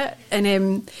that's it.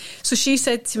 And so she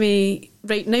said to me,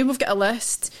 right, now we've got a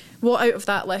list. What out of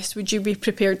that list would you be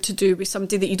prepared to do with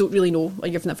somebody that you don't really know or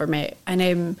you've never met?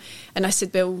 And I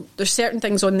said, well, there's certain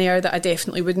things on there that I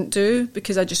definitely wouldn't do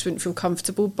because I just wouldn't feel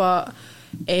comfortable, but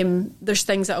there's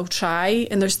things that I'll try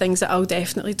and there's things that I'll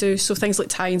definitely do. So things like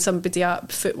tying somebody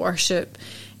up, foot worship,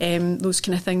 those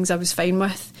kind of things I was fine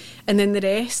with. And then the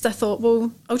rest, I thought,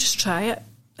 well, I'll just try it.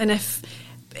 And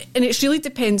it's really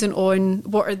dependent on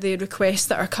what are the requests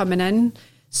that are coming in.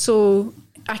 So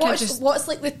what's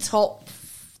like the top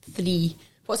three?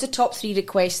 What's the top three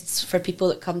requests for people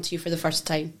that come to you for the first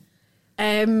time?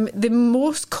 The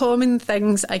most common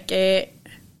things I get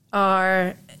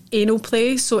are anal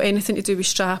play, so anything to do with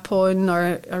strap on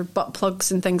or butt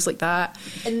plugs and things like that.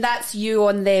 And that's you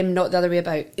on them, not the other way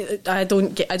about. I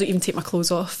don't even take my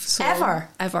clothes off. So,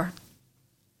 ever.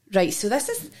 Right, so this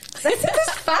is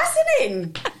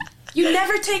fascinating. You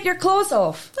never take your clothes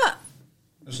off.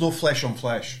 There's no flesh on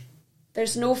flesh.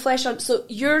 There's no flesh on. So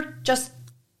you're just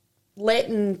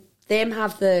letting them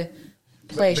have the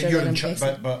pleasure. But you're in charge.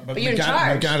 But you're in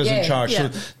charge. Megara's in charge. Yeah.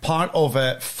 So part of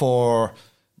it for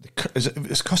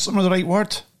is customer the right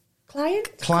word? Client,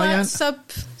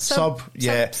 sub,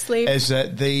 yeah, slave. Is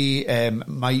that they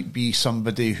might be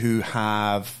somebody who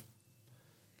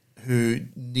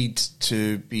needs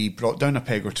to be brought down a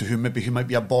peg or two, who might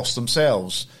be a boss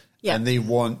themselves, and they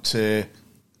want to.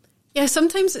 Yeah,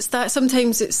 sometimes it's that.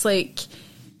 Sometimes it's like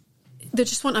they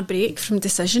just want a break from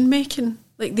decision making.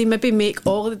 Like they maybe make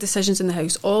all of the decisions in the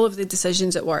house, all of the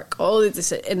decisions at work,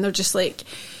 and they're just like,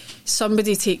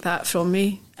 somebody take that from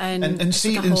me. And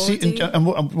see, like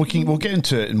we'll get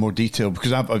into it in more detail,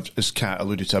 because I've, as Kat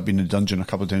alluded to, I've been in the dungeon a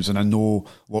couple of times and I know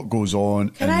what goes on.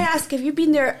 Can I ask, have you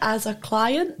been there as a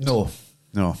client? No,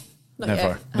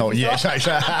 never. Not yet.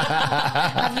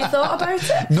 Have you thought about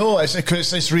it? No,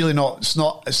 it's really not.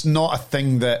 It's not a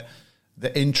thing that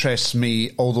interests me.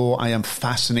 Although I am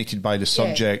fascinated by the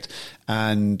subject,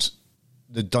 and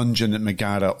the dungeon that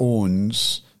Megara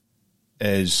owns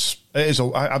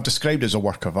I've described it as a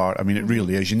work of art. I mean, it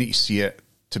really is. You need to see it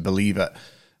to believe it.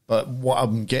 But what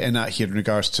I'm getting at here in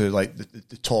regards to like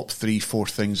the top 3-4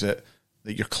 things that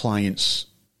your clients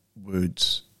would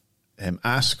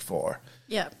ask for.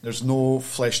 Yeah. There's no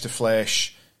flesh to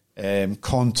flesh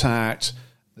contact.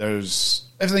 There's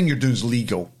everything you're doing is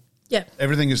legal. Yeah.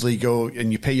 Everything is legal,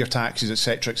 and you pay your taxes,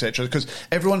 etc., etc. Because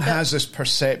everyone has this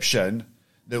perception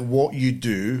that what you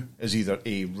do is either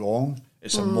wrong,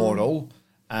 it's immoral,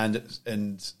 and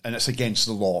it's against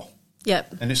the law.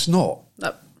 Yep. And it's not.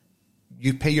 Yep.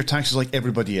 You pay your taxes like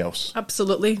everybody else.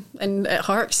 Absolutely. And it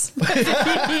hurts. Is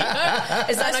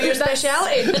that not your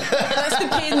speciality? That's the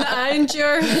pain that I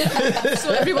endure.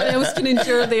 So everyone else can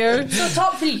endure there. So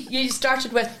top 3, you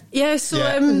started with? Yeah,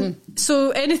 so so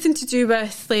anything to do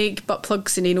with like butt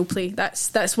plugs and anal play.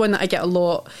 That's one that I get a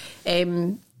lot.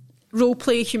 Role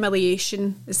play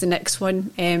humiliation is the next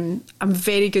one. I'm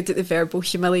very good at the verbal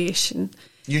humiliation.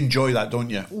 You enjoy that, don't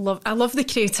you? I love the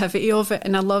creativity of it,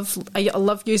 and I love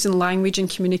using language and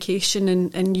communication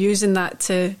and using that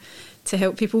to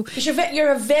help people. Because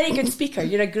you're a very good speaker.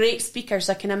 You're a great speaker,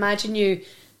 so I can imagine you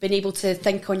being able to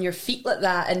think on your feet like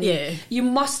that, and you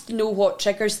must know what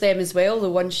triggers them as well. The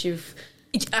ones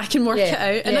I can work it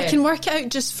out, and I can work it out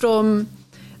just from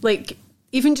like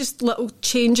even just little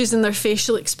changes in their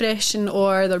facial expression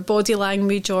or their body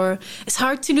language, or it's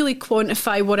hard to really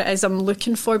quantify what it is I'm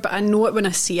looking for, but I know it when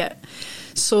I see it.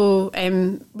 So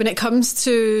when it comes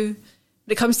to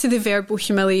the verbal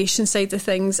humiliation side of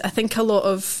things, I think a lot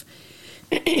of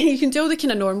you can do all the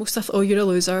kind of normal stuff. Oh, you're a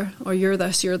loser, or you're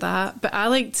this, you're that. But I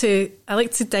like to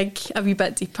dig a wee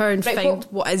bit deeper and find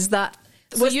what is that.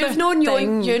 So you've known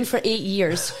Ewan for 8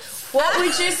 years. What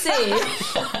would you say?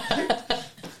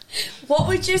 What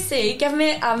would you say? Give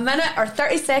me a minute or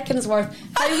 30 seconds worth.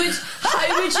 How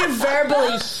would you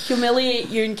verbally humiliate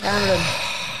Ewan Cameron?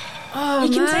 Oh,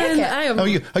 you can man, take it.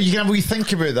 Are you going to we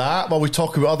think about that while we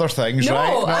talk about other things,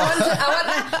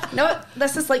 right? No,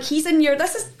 this is like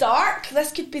this is dark.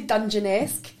 This could be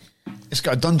dungeon-esque. It's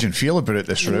got a dungeon feel about it,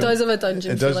 this room. It does have a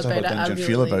dungeon feel about it. It does have a dungeon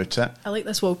feel about it. I like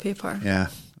this wallpaper. Yeah.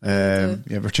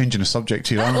 We're changing the subject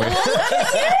here, aren't we? Look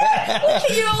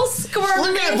at you all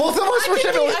squirming. Look at both of us.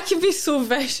 I can be so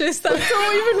vicious. I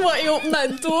don't even want to open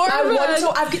that door.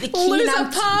 I've got the key.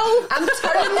 I'm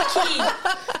turning the key.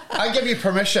 I give you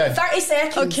permission. 30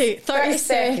 seconds. Okay, 30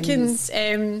 seconds.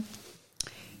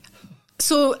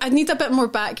 So I need a bit more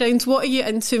background. What are you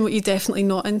into and what are you definitely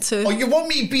not into? Oh, you want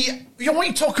me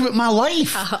to talk about my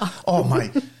life?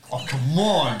 Oh, come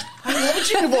on. What would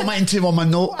you know what am I into on my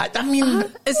note? I mean...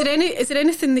 Is there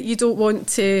anything that you don't want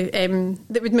to...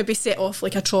 that would maybe set off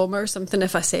like a trauma or something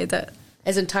if I said it?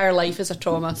 His entire life is a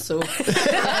trauma, so...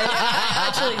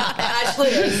 actually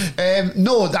is.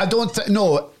 No, I don't...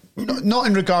 No, not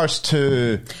in regards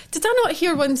to... Did I not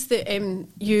hear once that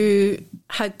you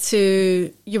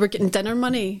were getting dinner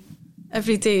money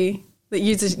every day? That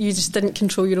you just didn't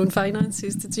control your own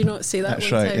finances. Did you not say that?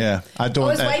 That's right. Time? Yeah, I don't.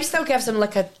 His wife still gives him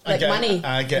money.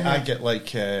 I get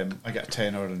a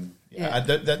tenner and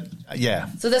yeah.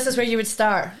 So this is where you would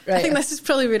start, right? I think this is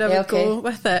probably where I would go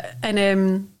with it.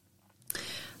 And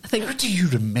I think. How do you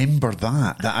remember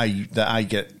that I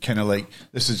get kind of like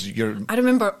this is your? I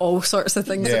remember all sorts of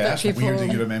things about people. Weird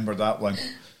that you remember that one,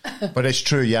 but it's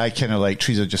true. Yeah, I kind of like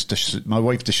Teresa just my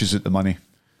wife dishes out the money.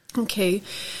 Okay,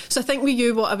 so I think with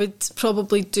you, what I would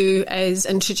probably do is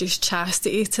introduce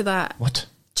chastity to that. What?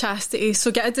 Chastity. So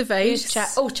get a device.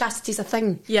 Chastity's a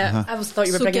thing. Yeah. I always thought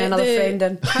you were bringing another friend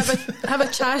in. Have a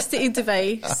chastity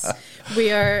device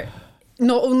where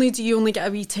not only do you only get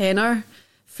a wee tenner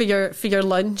for your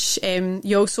lunch,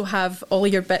 you also have all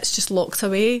of your bits just locked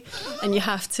away, and you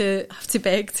have to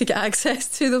beg to get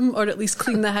access to them, or at least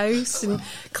clean the house and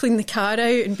clean the car out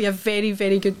and be a very,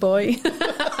 very good boy.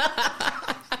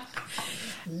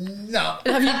 No.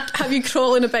 And have you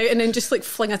crawling about and then just like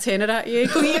fling a tenner at you?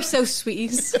 Go get yourself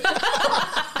sweeties. Get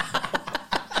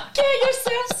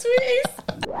yourself sweeties.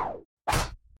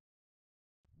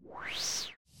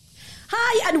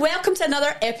 Hi, and welcome to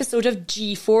another episode of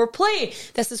G4 Play.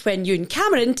 This is when Ewan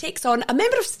Cameron takes on a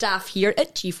member of staff here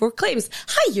at G4 Claims.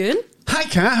 Hi, Ewan. Hi,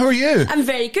 Kat. How are you? I'm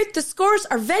very good. The scores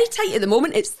are very tight at the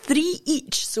moment. It's 3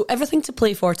 each, so everything to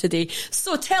play for today.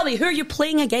 So tell me, who are you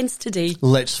playing against today?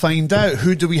 Let's find out.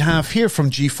 Who do we have here from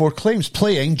G4 Claims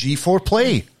playing G4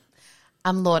 Play?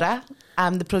 I'm Laura.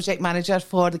 I'm the project manager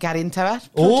for the Guardian Tower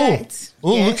project.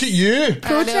 Oh, yes. Look at you.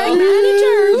 Project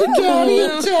manager. The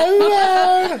Guardian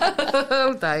Tower.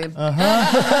 I'm dying.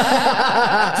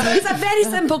 So it's a very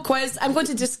simple quiz. I'm going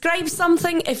to describe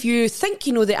something. If you think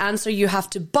you know the answer, you have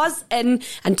to buzz in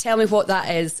and tell me what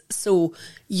that is. So,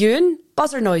 Ewan,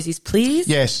 buzzer noises, please.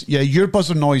 Yes, yeah, your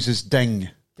buzzer noise is ding.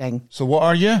 Ding. So what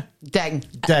are you? Ding.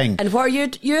 Ding. And what are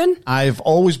you, Ewan? I've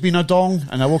always been a dong,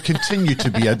 and I will continue to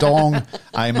be a dong.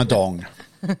 I'm a dong.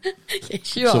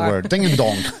 Yes, you So are. we're ding and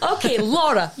dong. Okay,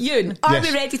 Laura, Ewan, are Yes.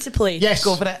 we ready to play? Yes.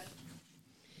 Go for it.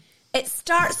 It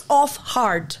starts off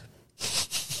hard.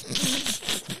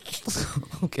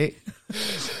 Okay.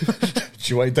 Do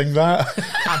you want to ding that?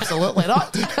 Absolutely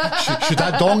not. Should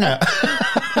I dong it?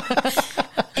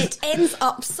 It ends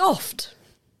up soft.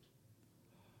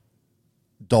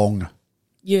 Dong.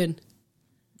 Ewan.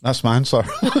 That's my answer.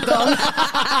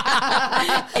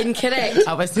 Incorrect.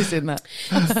 I was just saying that.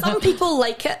 Some people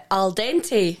like it al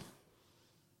dente.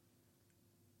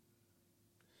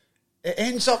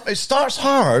 It starts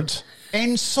hard,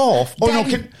 ends soft. Oh,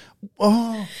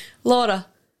 no, Laura.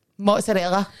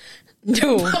 Mozzarella.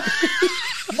 No.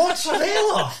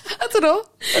 mozzarella. I don't know.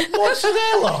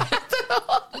 Mozzarella.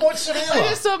 I Mozzarella.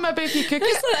 just thought maybe if you cook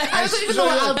it. like- I don't even know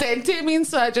what al dente means,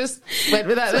 so I just went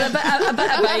with that. A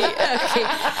bit of bite.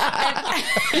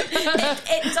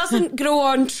 Okay. It doesn't grow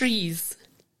on trees.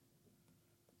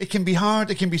 It can be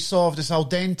hard, it can be soft, it's al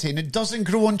dente, and it doesn't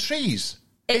grow on trees.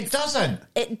 It doesn't.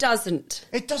 It doesn't.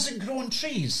 It doesn't grow on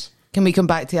trees. Can we come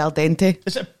back to al dente?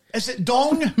 Is it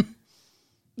dong?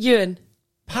 Ewan.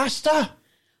 Pasta?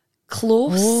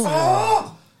 Close.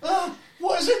 Oh,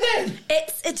 what is it then?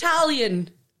 It's Italian.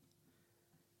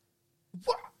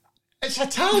 What? It's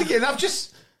Italian. I've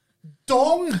just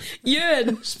dong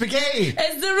Ewan. spaghetti.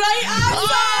 It's the right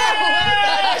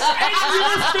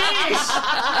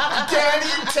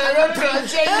Guardian Tower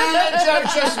project manager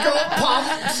just got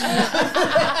pumped. answer.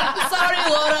 Sorry,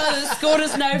 Laura. The score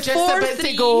is now Just 4-3. about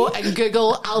to go and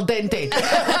Google al dente.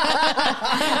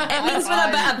 It means with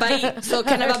a bit of bite, so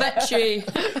kind of a bit chewy.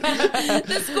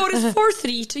 The score is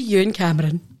 4-3 to Ewan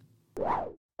Cameron.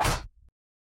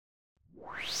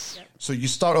 So you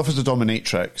start off as a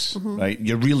dominatrix, right?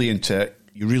 You're really into it.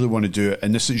 You really want to do it.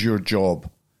 And this is your job.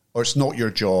 Or it's not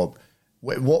your job.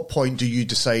 At what point do you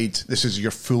decide this is your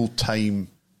full-time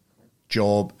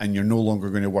job and you're no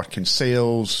longer going to work in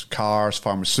sales, cars,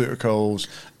 pharmaceuticals,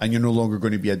 and you're no longer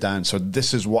going to be a dancer?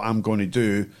 This is what I'm going to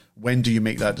do. When do you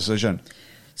make that decision?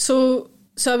 So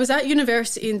I was at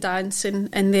university in dancing,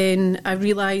 and then I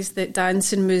realised that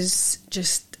dancing was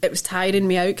it was tiring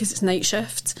me out because it's night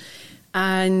shift.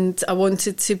 And I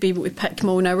wanted to be able to pick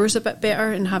my own hours a bit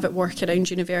better and have it work around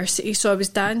university. So I was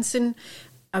dancing,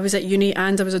 I was at uni,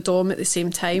 and I was a dom at the same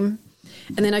time.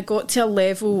 And then I got to a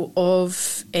level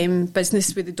of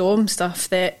business with the dom stuff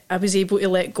that I was able to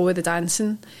let go of the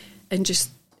dancing and just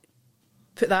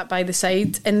put that by the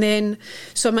side. And then,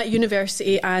 so I'm at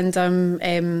university and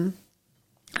I'm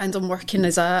working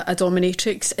as a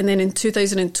dominatrix. And then in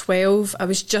 2012, I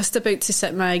was just about to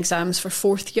sit my exams for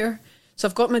 4th year. So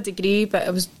I've got my degree, but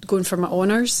I was going for my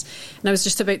honours, and I was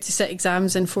just about to sit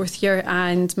exams in 4th year,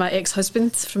 and my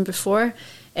ex-husband from before,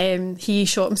 he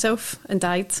shot himself and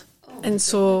died. And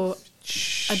so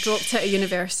I dropped out of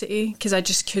university because I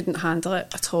just couldn't handle it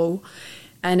at all.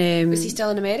 And Was he still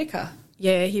in America?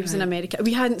 Yeah, he was in America.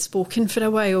 We hadn't spoken for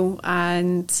a while,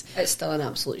 and It's still an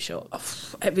absolute shock.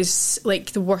 it was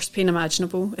like the worst pain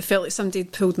imaginable. It felt like somebody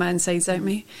had pulled my insides out of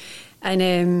me. And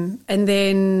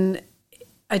then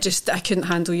I couldn't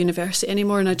handle university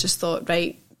anymore, and I just thought,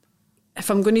 right, if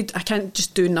I'm going to, I can't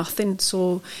just do nothing.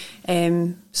 So I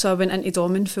went into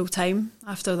doming full time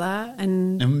after that,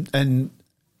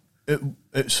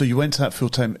 So you went to that full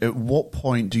time. At what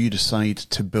point do you decide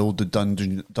to build the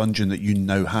dungeon that you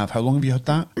now have? How long have you had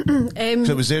that?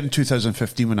 So it was there in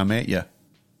 2015 when I met you.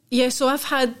 Yeah, so I've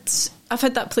had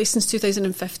that place since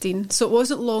 2015. So it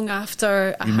wasn't long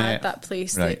after I had that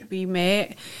place that we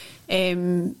met.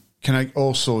 Can I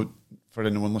also, for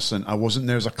anyone listening, I wasn't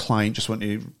there as a client, just want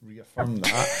to reaffirm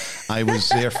that. I was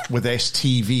there with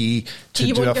STV to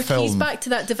do a film. Do you want your keys back to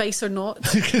that device or not?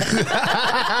 Do you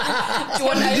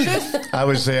want out? I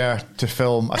was there to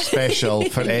film a special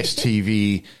for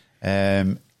STV,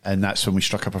 and that's when we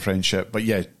struck up a friendship. But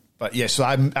yeah, so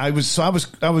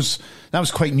that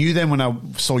was quite new then when I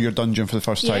saw your dungeon for the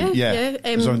first time. Yeah,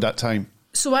 it was around that time.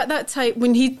 So at that time,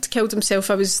 when he'd killed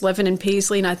himself, I was living in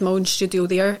Paisley and I had my own studio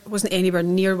there. It wasn't anywhere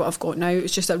near what I've got now. It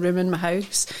was just a room in my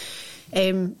house.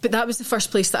 But that was the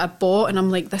first place that I bought, and I'm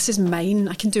like, this is mine.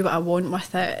 I can do what I want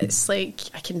with it. It's like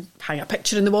I can hang a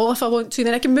picture on the wall if I want to,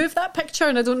 then I can move that picture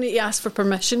and I don't need to ask for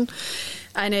permission.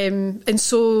 And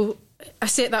so I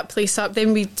set that place up.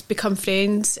 Then we'd become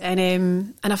friends,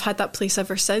 and I've had that place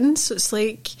ever since. So it's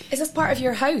like, is this part of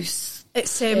your house?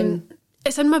 It's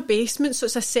in my basement, so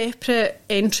it's a separate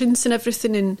entrance and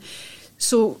everything. And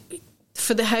so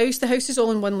for the house is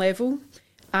all on one level.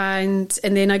 And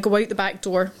then I go out the back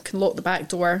door, can lock the back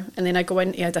door, and then I go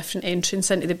into a different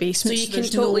entrance into the basement. So you can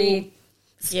totally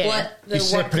split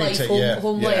the work life,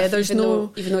 home life. Yeah, there's even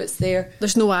though it's there.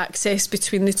 There's no access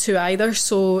between the two either,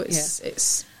 so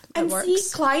it and works. See,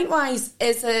 client wise,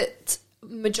 is it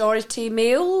majority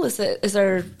male? Is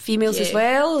there females as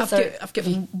well? I've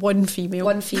given one female.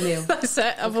 One female. That's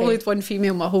it. I've only had one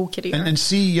female my whole career. And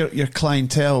see your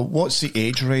clientele. What's the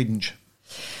age range?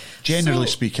 Generally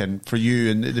speaking, for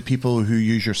you and the people who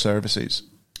use your services?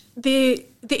 The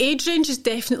age range has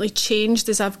definitely changed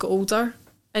as I've got older,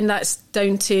 and that's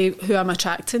down to who I'm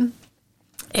attracting.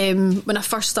 When I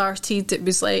first started, it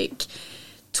was like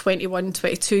 21,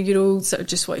 22-year-olds that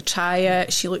just want to try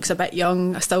it. She looks a bit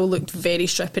young. I still looked very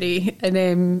strippery,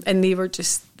 and they were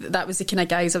just, that was the kind of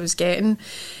guys I was getting.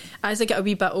 As I get a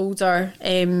wee bit older,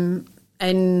 and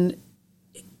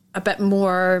a bit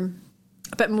more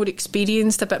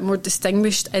experienced, a bit more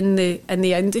distinguished in the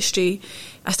industry,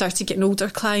 I started getting older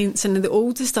clients, and the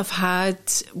oldest I've had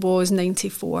was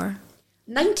 94.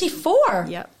 94?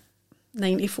 Yep,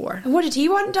 94. And what did he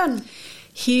want done?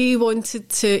 He wanted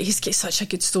to. He's got such a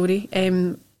good story.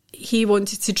 He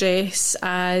wanted to dress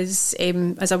as a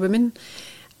woman,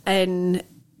 and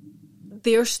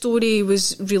their story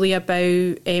was really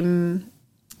about.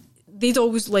 They'd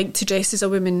always liked to dress as a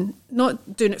woman,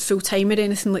 not doing it full time or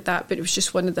anything like that, but it was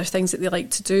just one of their things that they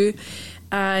liked to do.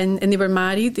 And they were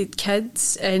married, they had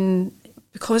kids, and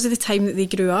because of the time that they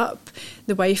grew up,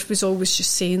 the wife was always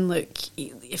just saying, look,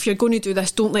 if you're going to do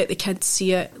this, don't let the kids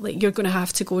see it. Like, you're going to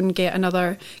have to go and get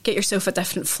yourself a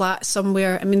different flat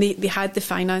somewhere. I mean, they had the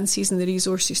finances and the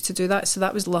resources to do that, so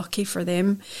that was lucky for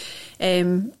them.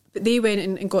 But they went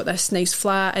and got this nice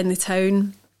flat in the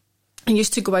town. I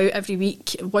used to go out every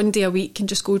week, one day a week, and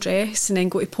just go dress and then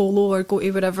go to Polo or go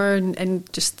to wherever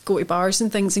and just go to bars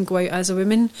and things and go out as a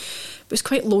woman. But it's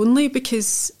quite lonely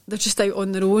because they're just out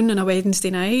on their own on a Wednesday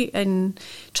night and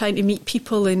trying to meet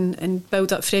people and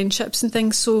build up friendships and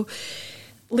things. So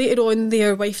later on,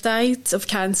 their wife died of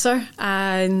cancer,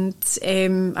 and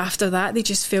after that, they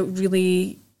just felt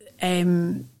really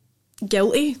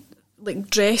guilty, like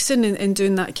dressing and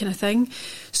doing that kind of thing.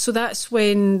 So that's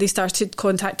when they started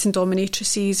contacting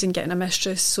dominatrices and getting a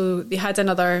mistress. So they had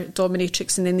another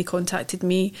dominatrix, and then they contacted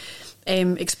me,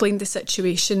 explained the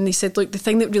situation. They said, look, the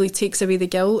thing that really takes away the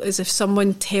guilt is if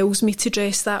someone tells me to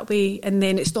dress that way and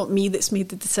then it's not me that's made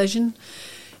the decision.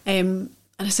 And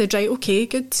I said, right, okay,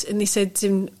 good. And they said,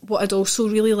 what I'd also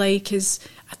really like is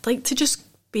I'd like to just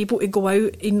be able to go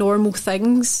out in normal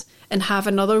things and have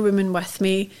another woman with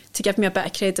me to give me a bit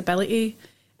of credibility.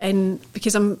 And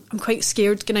because I'm quite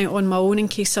scared going out on my own in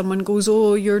case someone goes,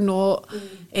 oh, you're not,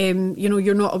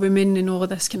 you're not a woman and all of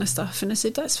this kind of stuff. And I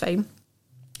said, that's fine.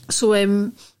 So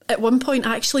at one point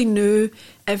I actually knew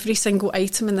every single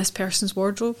item in this person's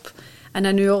wardrobe, and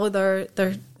I knew all of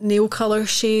their nail colour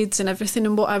shades and everything.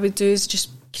 And what I would do is just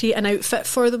create an outfit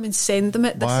for them and send them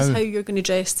it. This is how you're going to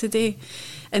dress today.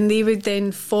 And they would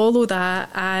then follow that,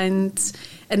 and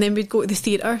then we'd go to the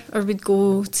theatre, or we'd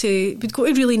go to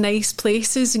really nice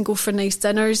places and go for nice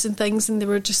dinners and things. And they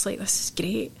were just like, this is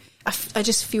great. I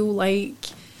just feel like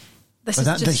this is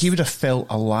just... That he would have felt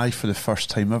alive for the first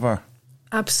time ever.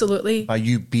 Absolutely. By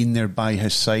you being there by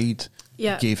his side,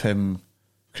 gave him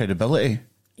credibility.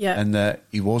 Yeah. And that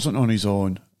he wasn't on his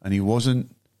own, and he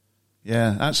wasn't...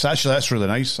 Yeah, that's really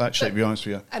nice, actually, to be honest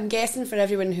with you. I'm guessing for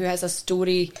everyone who has a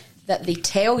story that they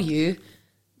tell you,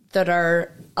 there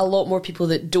are a lot more people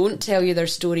that don't tell you their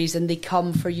stories, and they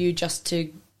come for you just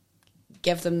to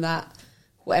give them that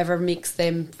whatever makes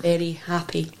them very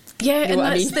happy. Yeah, you know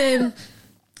and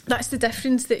that's the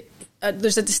difference. That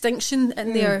there's a distinction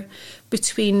in there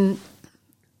between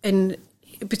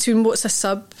what's a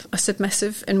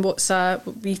submissive, and what's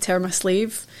what we term a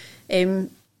slave.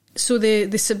 So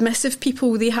the submissive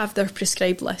people, they have their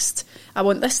prescribed list. I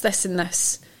want this, this, and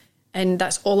this. And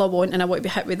that's all I want, and I want to be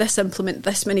hit with this implement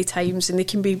this many times, and they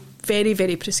can be very,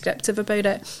 very prescriptive about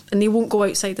it, and they won't go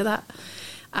outside of that.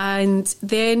 And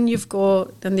then you've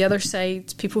got, on the other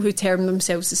side, people who term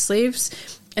themselves as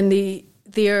slaves, and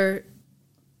they're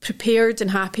prepared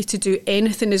and happy to do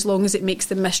anything as long as it makes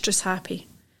the mistress happy.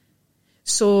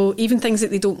 So even things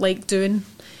that they don't like doing,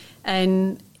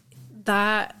 and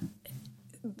that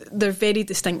they're very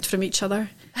distinct from each other.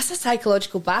 That's a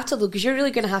psychological battle, though, because you're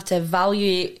really going to have to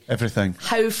evaluate everything,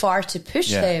 how far to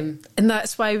push them. And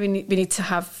that's why we need to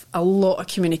have a lot of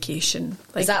communication.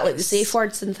 Is that like the safe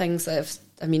words and things that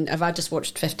if I just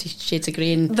watched 50 Shades of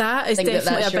Grey, and that is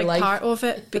definitely a big part of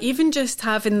it. But even just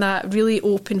having that really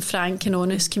open, frank and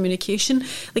honest communication,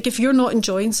 like if you're not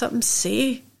enjoying something,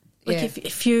 say. Like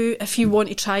if you want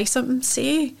to try something,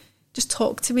 say. Just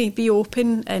talk to me, be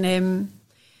open. And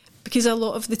because a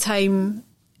lot of the time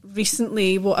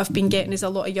recently what I've been getting is a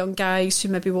lot of young guys who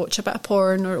maybe watch a bit of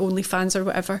porn or OnlyFans or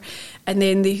whatever, and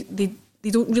then they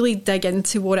don't really dig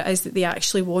into what it is that they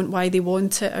actually want, why they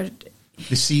want it, or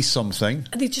they see something,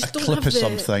 they just don't have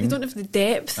something. They don't have the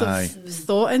depth of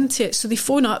thought into it. So they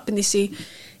phone up and they say,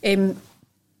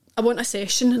 I want a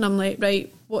session. And I'm like,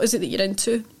 right, what is it that you're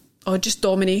into? Oh, just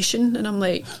domination. And I'm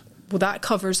like, well, that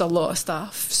covers a lot of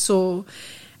stuff. So,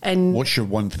 and what's your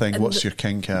one thing? What's your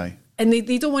kink? And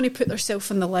they don't want to put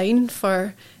themselves on the line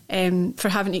for having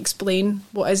to explain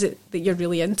what is it that you're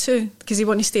really into, because they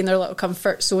want to stay in their little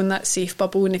comfort zone, that safe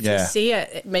bubble. And if you say it,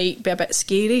 it might be a bit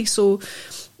scary. So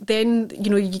then,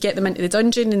 you get them into the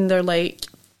dungeon and they're like,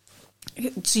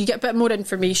 so you get a bit more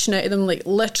information out of them, like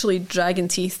literally dragging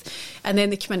teeth. And then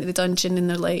they come into the dungeon and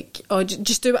they're like, oh,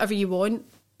 just do whatever you want.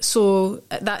 So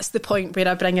that's the point where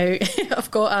I bring out,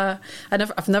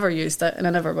 I've never used it and I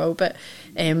never will, but,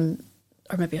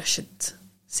 or maybe I should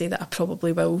say that I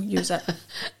probably will use it.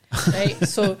 Right,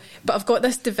 so, but I've got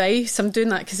this device. I'm doing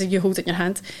that because you hold it in your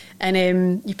hand,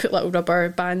 and you put little rubber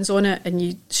bands on it, and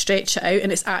you stretch it out,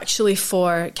 and it's actually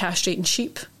for castrating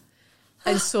sheep.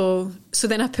 And so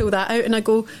then I pull that out, and I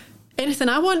go, anything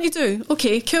I want to do.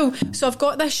 Okay, cool. So I've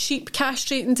got this sheep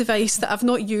castrating device that I've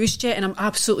not used yet, and I'm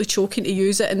absolutely choking to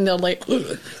use it, and they're like,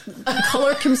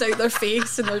 colour comes out their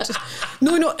face, and they're just,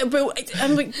 no, well,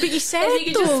 I'm like, but you said, if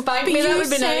you could just spank me, that would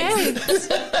be nice.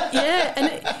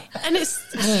 Yeah, and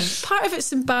it's part of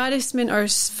it's embarrassment or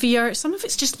fear. Some of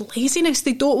it's just laziness.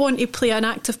 They don't want to play an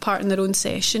active part in their own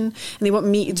session, and they want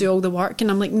me to do all the work,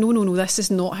 and I'm like, no, this is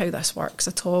not how this works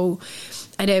at all.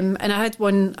 And I've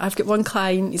got one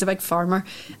client, he's a big farmer,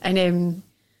 and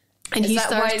he started. Is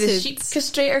that why the sheep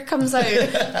castrator comes out?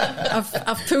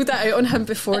 I've pulled that out on him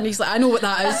before, and he's like, I know what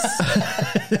that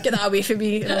is. Get that away from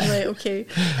me. And I'm like, okay.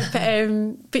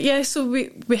 But yeah, so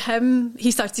with him,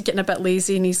 he started getting a bit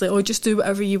lazy, and he's like, oh, just do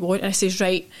whatever you want. And I says,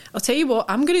 right, I'll tell you what,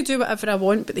 I'm going to do whatever I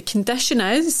want, but the condition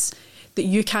is that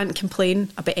you can't complain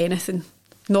about anything.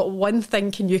 Not one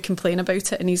thing can you complain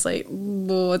about it. And he's like,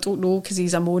 well, I don't know, because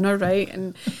he's a moaner, right?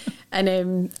 And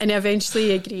he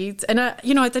eventually agreed. And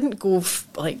I didn't go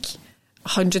like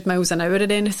 100 miles an hour or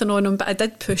anything on him, but I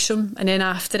did push him. And then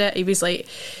after it, he was like,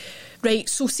 right,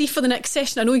 so see, for the next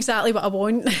session, I know exactly what I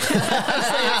want.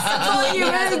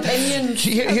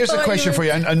 Here's a question for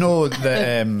you. I know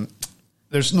that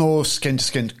there's no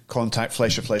skin-to-skin contact,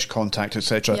 flesh-to-flesh contact,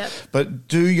 etc. Yep. But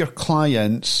do your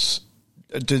clients,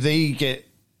 do they get,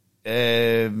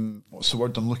 what's the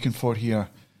word I'm looking for here?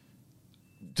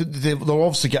 They'll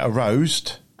obviously get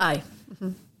aroused. Aye. Mm-hmm.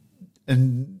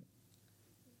 And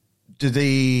do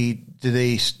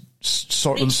they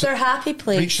sort of reach their happy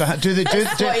place? Do they do?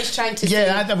 That's what he's trying to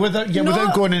say.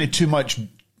 Without going into too much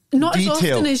not detail. As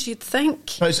often as you'd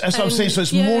think. But that's what I'm saying. So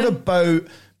it's more about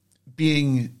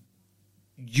being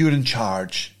you're in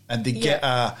charge, and they get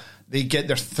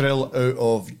their thrill out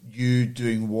of you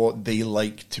doing what they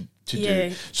like to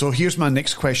do. So here's my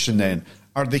next question then.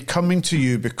 Are they coming to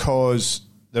you because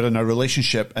they're in a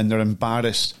relationship and they're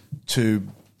embarrassed to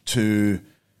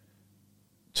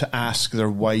ask their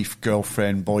wife,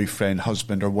 girlfriend, boyfriend,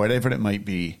 husband, or whatever it might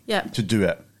be to do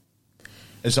it?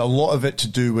 Is a lot of it to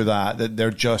do with that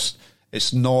they're just,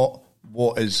 it's not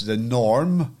what is the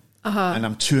norm, and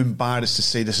I'm too embarrassed to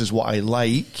say this is what I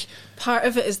like? Part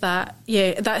of it is that,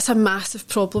 that's a massive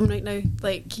problem right now.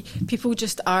 Like, people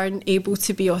just aren't able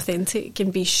to be authentic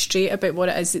and be straight about what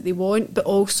it is that they want. But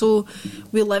also,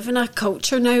 we live in a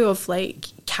culture now of, like,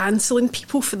 cancelling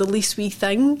people for the least wee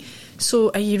thing.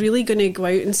 So are you really going to go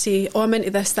out and say, oh, I'm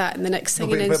into this, that, and the next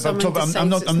thing, and then someone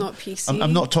decides it's not PC?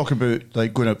 I'm not talking about,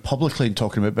 like, going out publicly and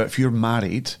talking about, but if you're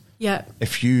married,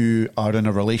 if you are in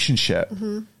a relationship,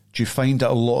 do you find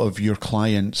that a lot of your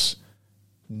clients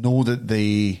know that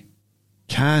they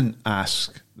can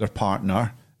ask their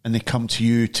partner and they come to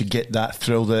you to get that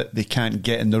thrill that they can't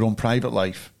get in their own private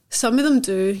life? Some of them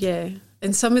do,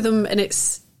 and some of them, and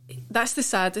that's the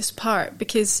saddest part,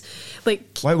 because,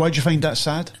 like, why do you find that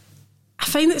sad? I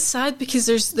find it sad because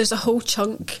there's a whole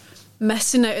chunk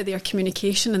missing out of their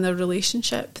communication in their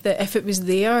relationship. That if it was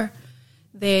there,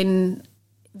 then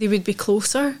they would be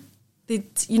closer.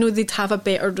 They'd have a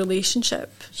better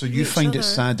relationship. So you find it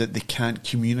sad that they can't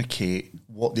communicate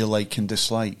what they like and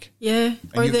dislike? Yeah,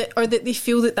 or that they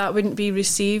feel that wouldn't be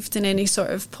received in any sort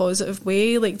of positive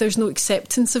way. Like there's no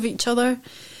acceptance of each other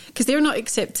because they're not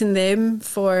accepting them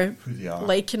for who they are,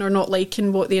 liking or not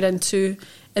liking what they're into,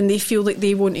 and they feel like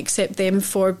they won't accept them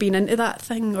for being into that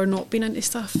thing or not being into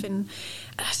stuff. And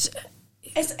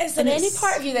is there any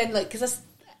part of you then, like, because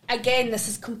this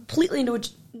is completely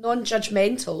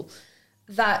non-judgmental,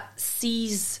 that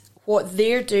sees what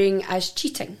they're doing as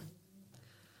cheating?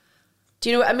 Do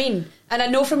you know what I mean? And I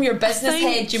know from your business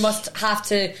head you must have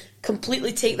to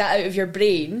completely take that out of your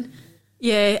brain.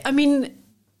 Yeah, I mean,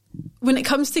 when it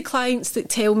comes to clients that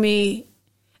tell me,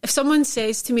 if someone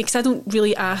says to me, because I don't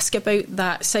really ask about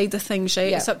that side of things, right?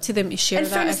 Yeah. It's up to them to share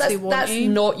that if they want to. That's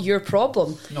not your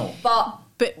problem. No.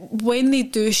 But when they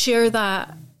do share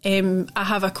that, I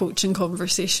have a coaching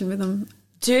conversation with them.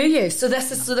 Do you? So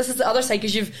this is the other side,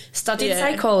 because you've studied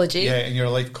psychology. Yeah, and you're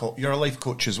a life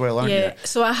coach as well, aren't you? Yeah.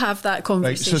 So I have that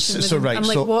conversation. Right. I'm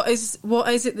like, what is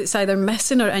it that's either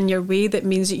missing or in your way that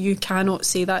means that you cannot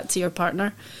say that to your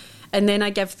partner? And then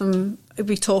I give them.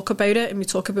 We talk about it and we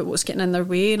talk about what's getting in their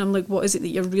way. And I'm like, what is it that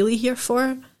you're really here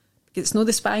for? It's not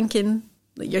the spanking.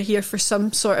 Like you're here for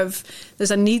some sort of. There's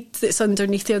a need that's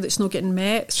underneath there that's not getting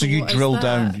met. So you drill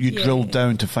down. You drill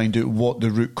down to find out what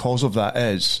the root cause of that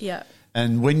is. Yeah.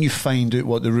 And when you find out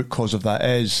what the root cause of that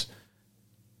is,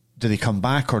 do they come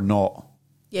back or not?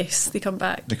 Yes, they come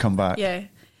back. They come back. Yeah.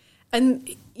 And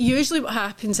usually what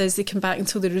happens is they come back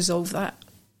until they resolve that.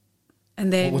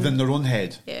 And then within their own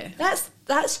head. Yeah.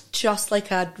 That's just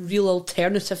like a real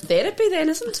alternative therapy then,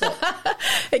 isn't it?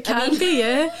 It can be,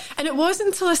 yeah. And it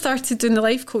wasn't until I started doing the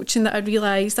life coaching that I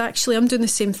realised actually I'm doing the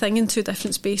same thing in two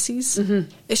different spaces.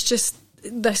 Mm-hmm. It's just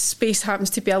this space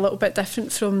happens to be a little bit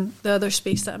different from the other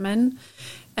space that I'm in.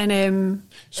 And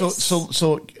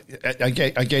so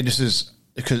again, this is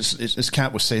because as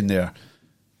Kat was saying there,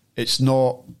 it's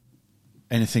not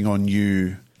anything on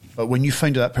you, but when you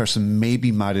find out that person may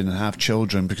be married and have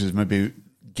children because it's maybe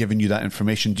giving you that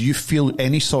information, do you feel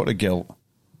any sort of guilt?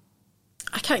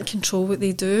 I can't control what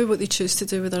they do, what they choose to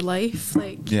do with their life.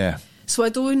 Yeah. So I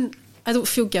don't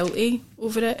feel guilty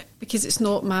over it because it's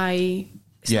not my.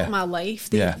 It's not my life.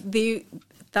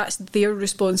 That's their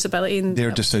responsibility and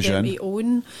their decision. They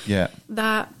own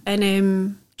that.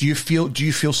 And do you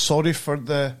feel sorry for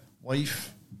the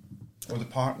wife or the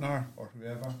partner or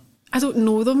whoever? I don't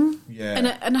know them.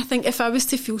 Yeah. And I think if I was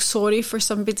to feel sorry for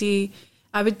somebody,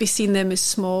 I would be seeing them as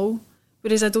small,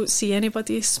 whereas I don't see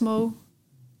anybody as small.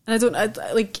 And I know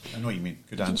what you mean.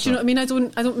 Good answer. Do you know what I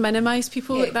mean? I don't minimise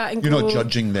people like that. And you're not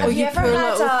judging them. Have you ever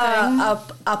had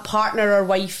a partner or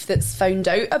wife that's found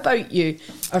out about you,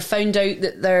 or found out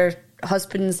that their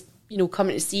husband's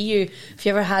coming to see you? Have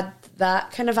you ever had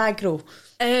that kind of aggro?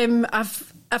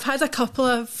 I've had a couple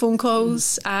of phone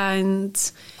calls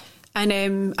and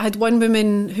I had one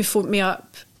woman who phoned me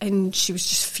up and she was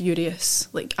just furious,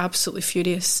 like absolutely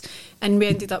furious. And we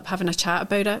ended up having a chat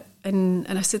about it. And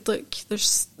I said, look,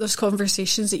 there's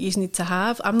conversations that you need to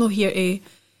have. I'm not here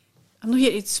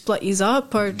to split you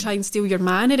up or try and steal your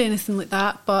man or anything like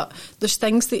that. But there's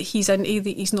things that he's into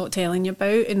that he's not telling you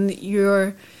about, and that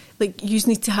you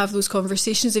need to have those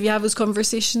conversations. If you have those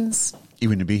conversations, you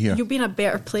wouldn't be here. You'll be in a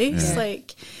better place. Yeah.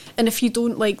 And if you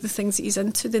don't like the things that he's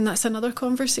into, then that's another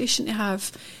conversation to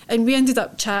have. And we ended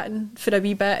up chatting for a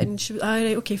wee bit, and she was,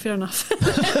 right, okay, fair enough.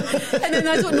 And then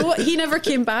I don't know, he never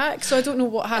came back, so I don't know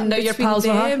what happened. And now your pals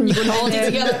are and you go on holiday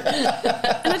together.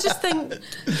 And I just think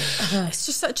it's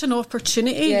just such an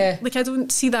opportunity. Yeah. Like I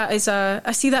see that as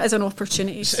an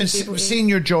opportunity. And seeing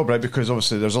your job, right? Because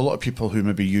obviously there's a lot of people who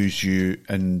maybe use you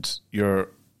and your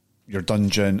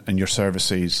dungeon and your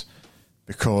services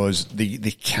because they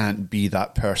can't be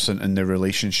that person in their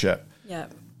relationship. Yeah.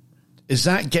 Is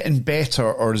that getting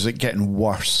better or is it getting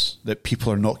worse that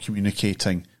people are not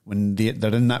communicating when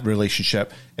they're in that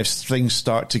relationship? If things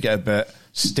start to get a bit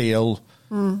stale,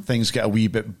 things get a wee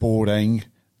bit boring,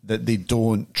 that they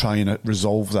don't try and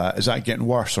resolve that. Is that getting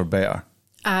worse or better?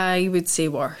 I would say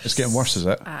worse. It's getting worse, is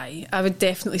it? I would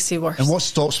definitely say worse. And what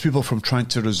stops people from trying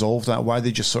to resolve that? Why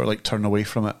they just sort of turn away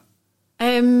from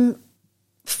it?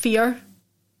 Fear.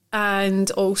 And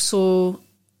also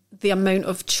the amount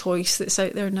of choice that's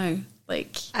out there now.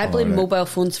 I blame mobile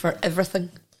phones for everything.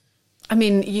 I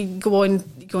mean, you go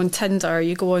on Tinder,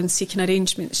 you go on Seeking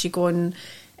Arrangements, you go on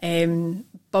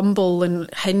Bumble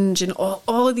and Hinge and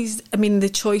all of these. I mean, the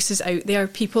choice is out there.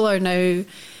 People are now.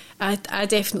 I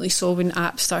definitely saw when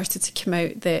apps started to come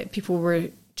out that people were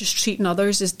just treating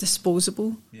others as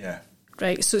disposable. Yeah.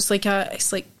 Right. So it's like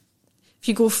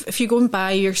if you go and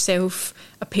buy yourself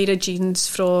a pair of jeans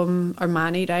from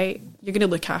Armani, right, you're going to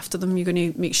look after them. You're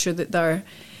going to make sure that they're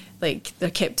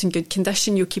kept in good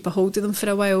condition. You'll keep a hold of them for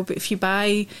a while. But if you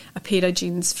buy a pair of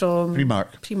jeans from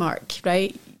Primark,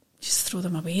 right, just throw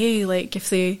them away. Like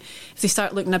if they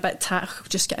start looking a bit tack,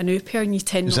 just get a new pair, and you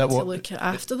tend not to look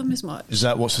after them as much. Is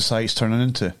that what society's turning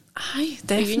into? Aye,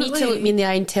 definitely. You need to look me in the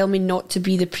eye and tell me not to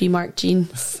be the Primark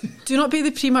jeans. Do not be the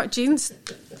Primark jeans.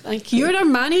 Thank you. You're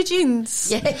Armani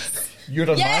jeans. Yes. You're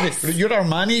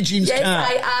Armani jeans, yes, cat.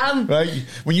 I am. Right?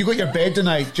 When you go to your bed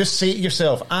tonight, just say to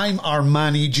yourself, I'm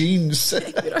Armani jeans. You're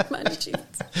Armani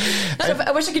jeans.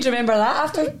 I wish I could remember that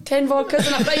after 10 vodkas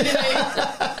and a Friday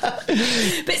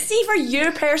night. But see, for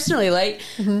you personally, like,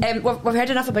 we've heard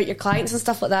enough about your clients and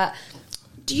stuff like that.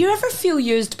 Do you ever feel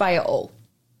used by it all?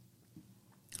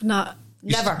 Nah.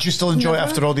 Never. Do you still enjoy it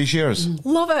after all these years?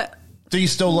 Love it. Do you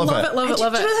still love it? Love it. Do you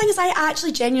know the thing is, I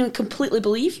actually genuinely completely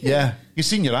believe you. Yeah. You've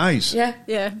seen your eyes. Yeah.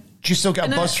 Yeah. Do you still get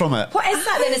a buzz from it? What is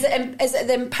that then? Is it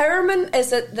the empowerment?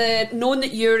 Is it the knowing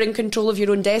that you're in control of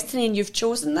your own destiny and you've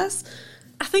chosen this?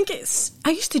 I think I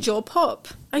used to job hop.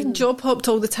 I job hopped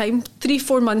all the time.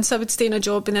 3-4 months I would stay in a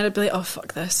job and then I'd be like, oh,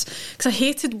 fuck this. Because I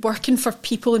hated working for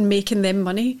people and making them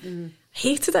money.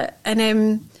 Hated it.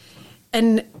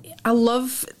 And I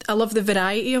love the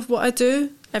variety of what I do.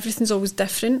 Everything's always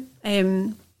different.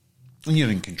 And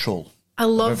you're in control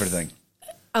of everything.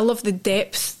 I love the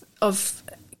depth of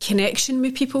connection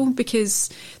with people because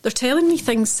they're telling me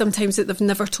things sometimes that they've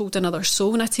never told another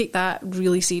soul, and I take that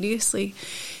really seriously.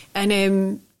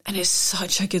 And it's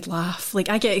such a good laugh. Like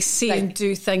I get to say and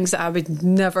do things that I would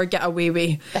never get away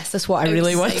with. This is what I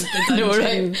really want to know,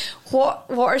 right? What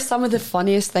are some of the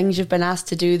funniest things you've been asked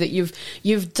to do that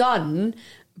you've done,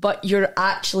 but you're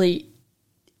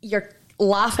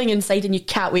laughing inside and you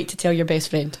can't wait to tell your best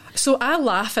friend? So I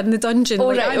laugh in the dungeon.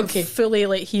 I'm okay. Fully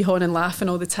like hee-hawing and laughing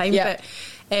all the time. Yeah. But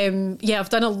I've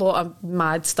done a lot of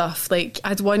mad stuff. Like I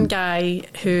had one guy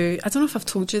who, I don't know if I've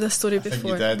told you this story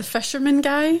before. The fisherman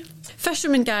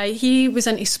guy, he was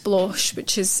into splosh,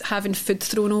 which is having food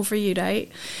thrown over you, right?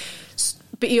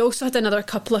 But he also had another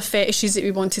couple of fetishes that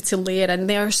we wanted to layer in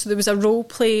there. So there was a role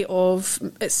play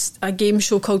it's a game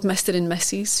show called Mr. and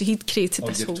Mrs. So he'd created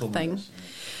this whole thing.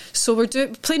 So we're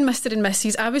playing Mr. and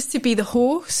Mrs. I was to be the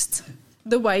host,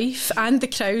 the wife, and the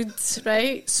crowd,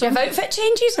 right? So do you have outfit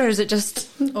changes, or is it just...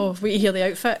 Oh, wait to hear the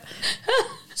outfit.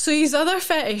 So his other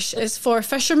fetish is for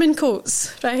fisherman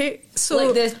coats, right? So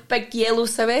like the big yellow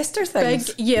Sylvester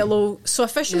things? Big yellow. So a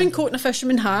fisherman coat and a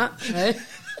fisherman hat.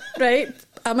 Right?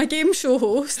 I'm a game show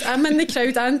host. I'm in the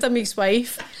crowd and I'm his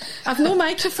wife. I've no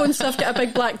microphone, so I've got a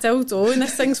big black dildo and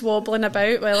this thing's wobbling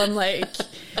about while I'm like...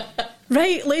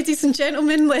 Right, ladies and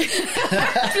gentlemen, like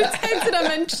pretending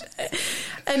I'm in.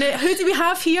 And who do we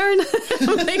have here? And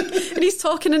and he's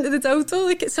talking into the dildo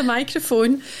like it's a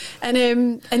microphone. And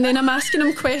then I'm asking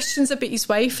him questions about his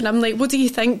wife, and I'm like, "What do you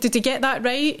think? Did he get that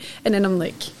right?" And then I'm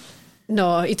like,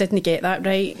 "No, he didn't get that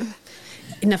right.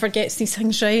 He never gets these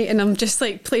things right." And I'm just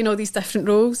like playing all these different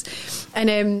roles, and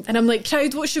I'm like,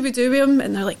 "Crowd, what should we do with him?"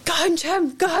 And they're like, "Gunge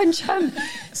him."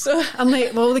 So I'm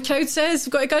like, well, the crowd says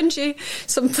we've got a gunge.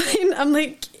 So I'm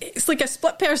like, it's like a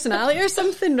split personality or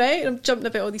something, right? I'm jumping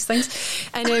about all these things.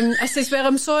 And I says, well,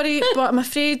 I'm sorry, but I'm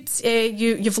afraid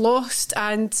you've lost,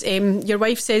 and your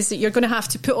wife says that you're going to have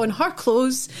to put on her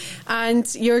clothes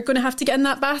and you're going to have to get in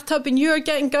that bathtub and you're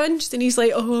getting gunged. And he's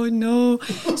like, oh no.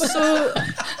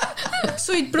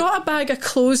 So he'd brought a bag of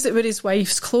clothes that were his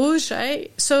wife's clothes,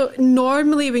 right? So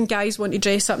normally when guys want to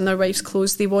dress up in their wife's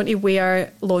clothes, they want to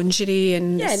wear lingerie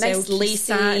and nice lacy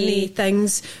satiny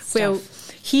things. Stuff. Well,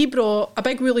 he brought a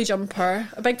big woolly jumper,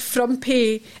 a big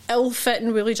frumpy,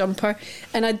 ill-fitting woolly jumper,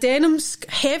 and a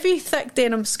heavy, thick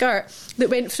denim skirt that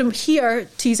went from here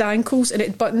to his ankles, and it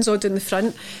had buttons all down the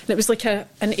front, and it was like an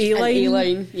A-line. An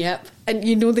A-line, yep. And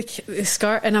you know the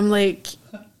skirt, and I'm like,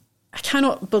 I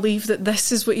cannot believe that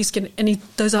this is what he's going to... And he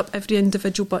does up every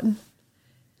individual button.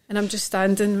 And I'm just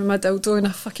standing with my dildo in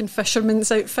a fucking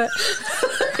fisherman's outfit.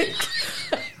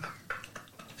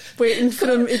 Waiting for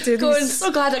him to do these...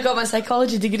 so glad I got my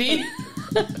psychology degree.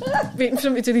 Waiting for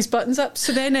him to do these buttons up.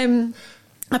 So then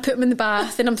I put him in the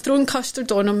bath and I'm throwing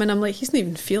custard on him, and I'm like, he's not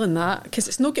even feeling that because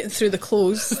it's not getting through the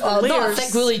clothes. Not a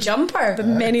thick woolly jumper. The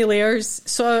many layers.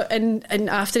 So and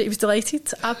after it, he was delighted.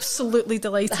 Absolutely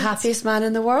delighted. The happiest man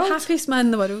in the world. Happiest man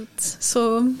in the world.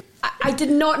 So... I did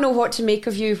not know what to make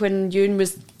of you when Ewan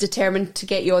was determined to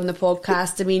get you on the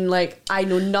podcast. I mean, like, I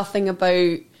know nothing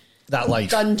about... that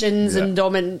life. Dungeons and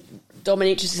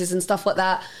dominatrixes and stuff like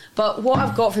that. But what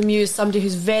I've got from you is somebody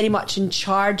who's very much in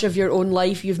charge of your own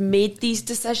life. You've made these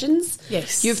decisions.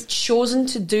 Yes. You've chosen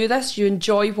to do this. You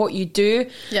enjoy what you do.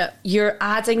 Yeah. You're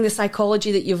adding the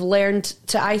psychology that you've learned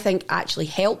to, I think, actually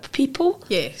help people.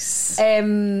 Yes.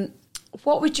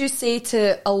 What would you say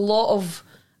to a lot of,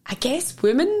 I guess,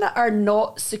 women that are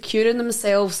not secure in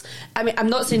themselves? I mean, I'm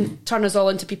not saying turn us all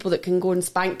into people that can go and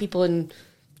spank people and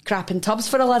crap in tubs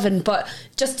for a living, but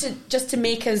just to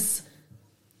make us,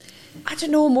 I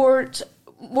don't know,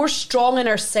 more strong in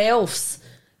ourselves,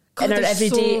 in our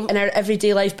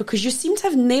everyday life, because you seem to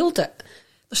have nailed it.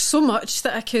 There's so much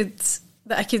that I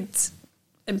could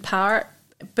impart,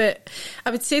 but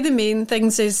I would say the main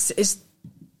things is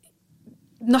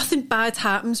nothing bad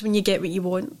happens when you get what you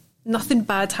want. Nothing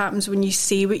bad happens when you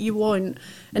say what you want,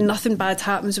 and nothing bad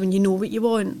happens when you know what you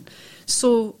want.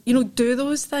 So, do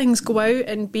those things. Go out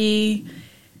and be...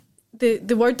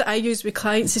 The word that I use with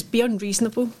clients is be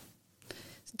unreasonable.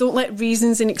 Don't let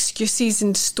reasons and excuses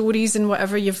and stories and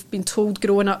whatever you've been told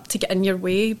growing up to get in your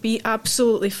way. Be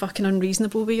absolutely fucking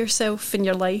unreasonable with yourself in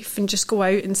your life, and just go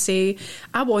out and say,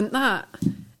 I want that.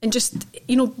 And just,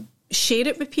 share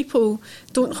it with people.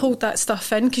 Don't hold that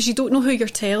stuff in, because you don't know who you're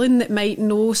telling that might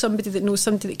know somebody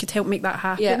that could help make that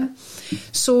happen. Yeah.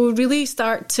 So really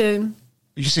start to...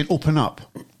 You said open up.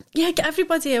 Yeah, get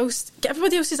everybody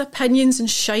else's opinions and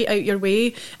shite out your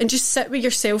way, and just sit with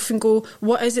yourself and go,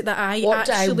 what is it that I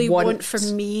actually want for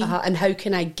me? And how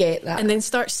can I get that? And then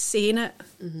start saying it.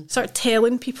 Mm-hmm. Start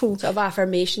telling people. Sort of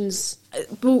affirmations.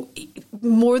 Well,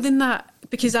 more than that,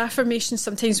 because affirmations,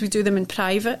 sometimes we do them in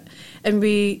private and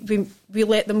we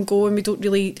let them go and we don't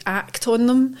really act on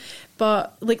them.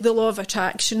 But like the law of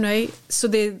attraction, right? So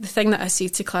the thing that I say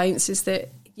to clients is that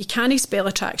you can't spell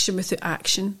attraction without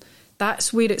action.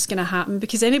 That's where it's going to happen,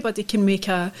 because anybody can make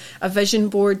a vision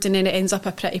board and then it ends up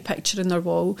a pretty picture on their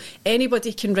wall.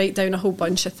 Anybody can write down a whole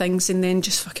bunch of things and then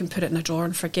just fucking put it in a drawer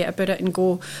and forget about it and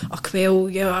go, oh, well,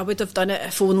 yeah, I would have done it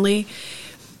if only.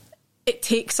 It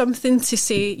takes something to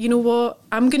say, you know what,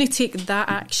 I'm going to take that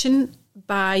action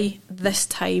by this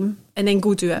time, and then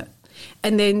go do it.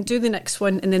 And then do the next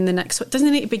one, and then the next one. It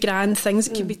doesn't need to be grand things.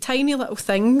 It can be tiny little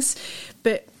things,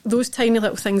 but those tiny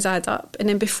little things add up. And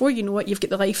then before you know it, you've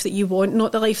got the life that you want,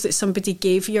 not the life that somebody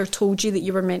gave you or told you that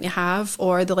you were meant to have,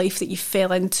 or the life that you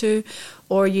fell into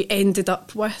or you ended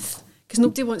up with. Because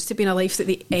nobody wants to be in a life that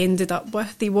they ended up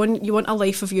with. You want a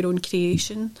life of your own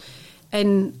creation.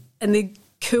 And the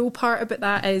cool part about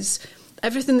that is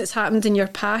everything that's happened in your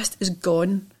past is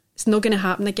gone. It's not going to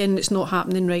happen again. It's not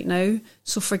happening right now.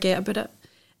 So forget about it.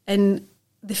 And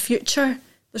the future,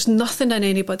 there's nothing in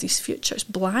anybody's future. It's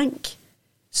blank.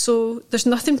 So there's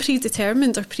nothing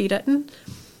predetermined or pre-written.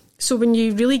 So when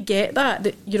you really get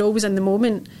that you're always in the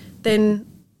moment, then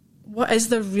what is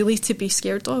there really to be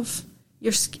scared of?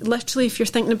 You're literally, if you're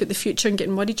thinking about the future and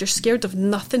getting worried, you're scared of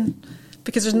nothing,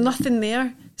 because there's nothing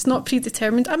there. It's not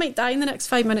predetermined. I might die in the next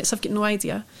 5 minutes. I've got no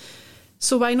idea.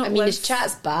 So why not live? His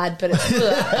chat's bad, but it's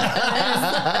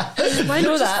why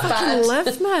not just fucking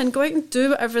live, man? Go out and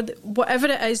do whatever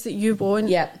it is that you want.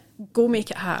 Yeah. Go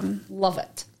make it happen. Love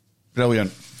it.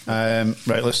 Brilliant. Right,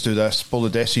 let's do this. Bowl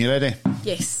of Destiny, you ready?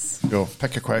 Yes. Go.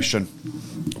 Pick a question.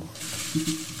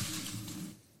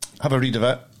 Have a read of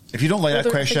it. If you don't like that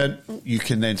question, you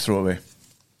can then throw it away.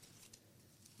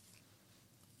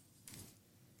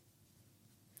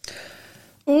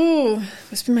 Oh,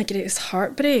 it's been my greatest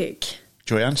heartbreak.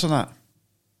 Do you answer that?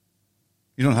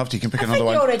 You don't have to. You can pick another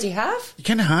one. You already have. You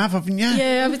kind of have, haven't you?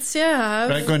 Yeah, I would say I have.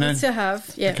 Right, go on then. I would say I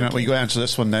have. Yeah. Well, you got to answer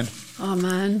this one then. Oh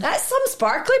man, that's some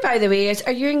sparkly, by the way.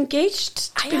 Are you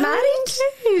engaged to be married?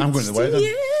 I'm going to the wedding.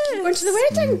 Yes. Going to the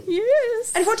wedding.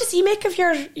 Yes. And what does he make of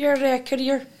your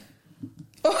career?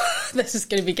 Oh, this is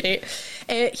going to be great.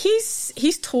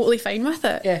 He's totally fine with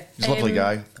it. Yeah, he's a lovely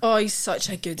guy. Oh, he's such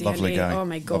a goodie. Lovely guy. Oh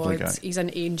my god, guy. He's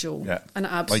an angel. Yeah, an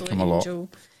absolute like him a angel.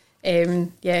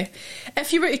 Yeah.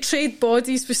 If you were to trade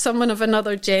bodies with someone of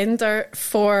another gender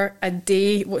for a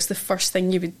day, what's the first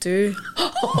thing you would do?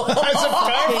 That's a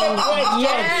perfect question.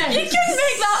 Yeah. You couldn't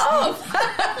make that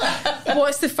up.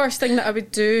 What's the first thing that I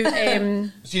would do?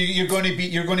 So you're going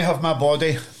to have my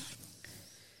body.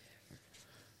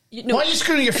 Why are you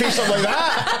screwing your face up like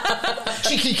that?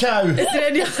 Cheeky cow. Is there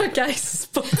any other guys'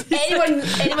 bodies? Anyone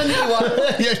that you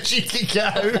want. You cheeky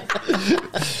cow.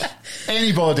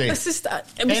 Anybody. It was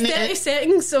 30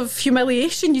 seconds of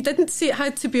humiliation. You didn't say it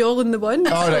had to be all in the one.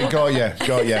 All right, got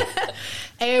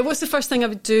you. What's the first thing I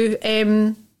would do?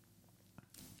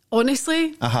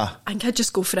 Honestly, I think I'd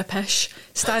just go for a pish,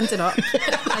 standing up.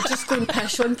 I'd just go and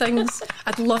pish on things.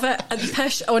 I'd love it. I'd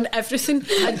pish on everything.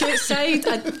 I'd go outside.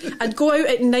 I'd go out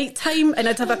at night time and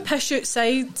I'd have a pish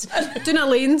outside, doing a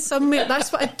lane somewhere.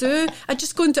 That's what I'd do. I'd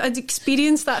just go and I'd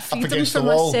experience that freedom for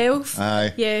myself.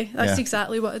 Aye. Yeah, that's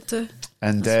exactly what I'd do.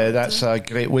 And that's a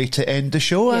great way to end the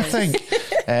show, I think.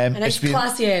 A nice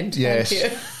classy end. Yes.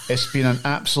 Thank you. It's been an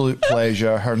absolute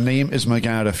pleasure. Her name is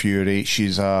Megara Furie.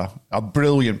 She's a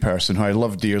brilliant person who I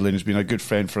love dearly and has been a good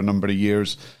friend for a number of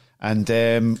years. And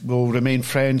we'll remain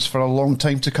friends for a long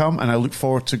time to come. And I look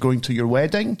forward to going to your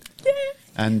wedding. Yeah.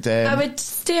 And I would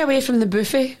stay away from the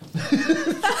buffet.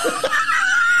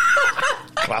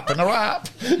 Clapping a rap.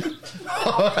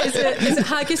 Is it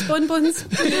haggis bonbons?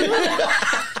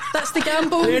 That's the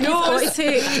gamble you've got to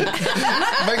take.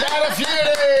 Megara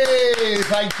Furie!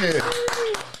 Thank you.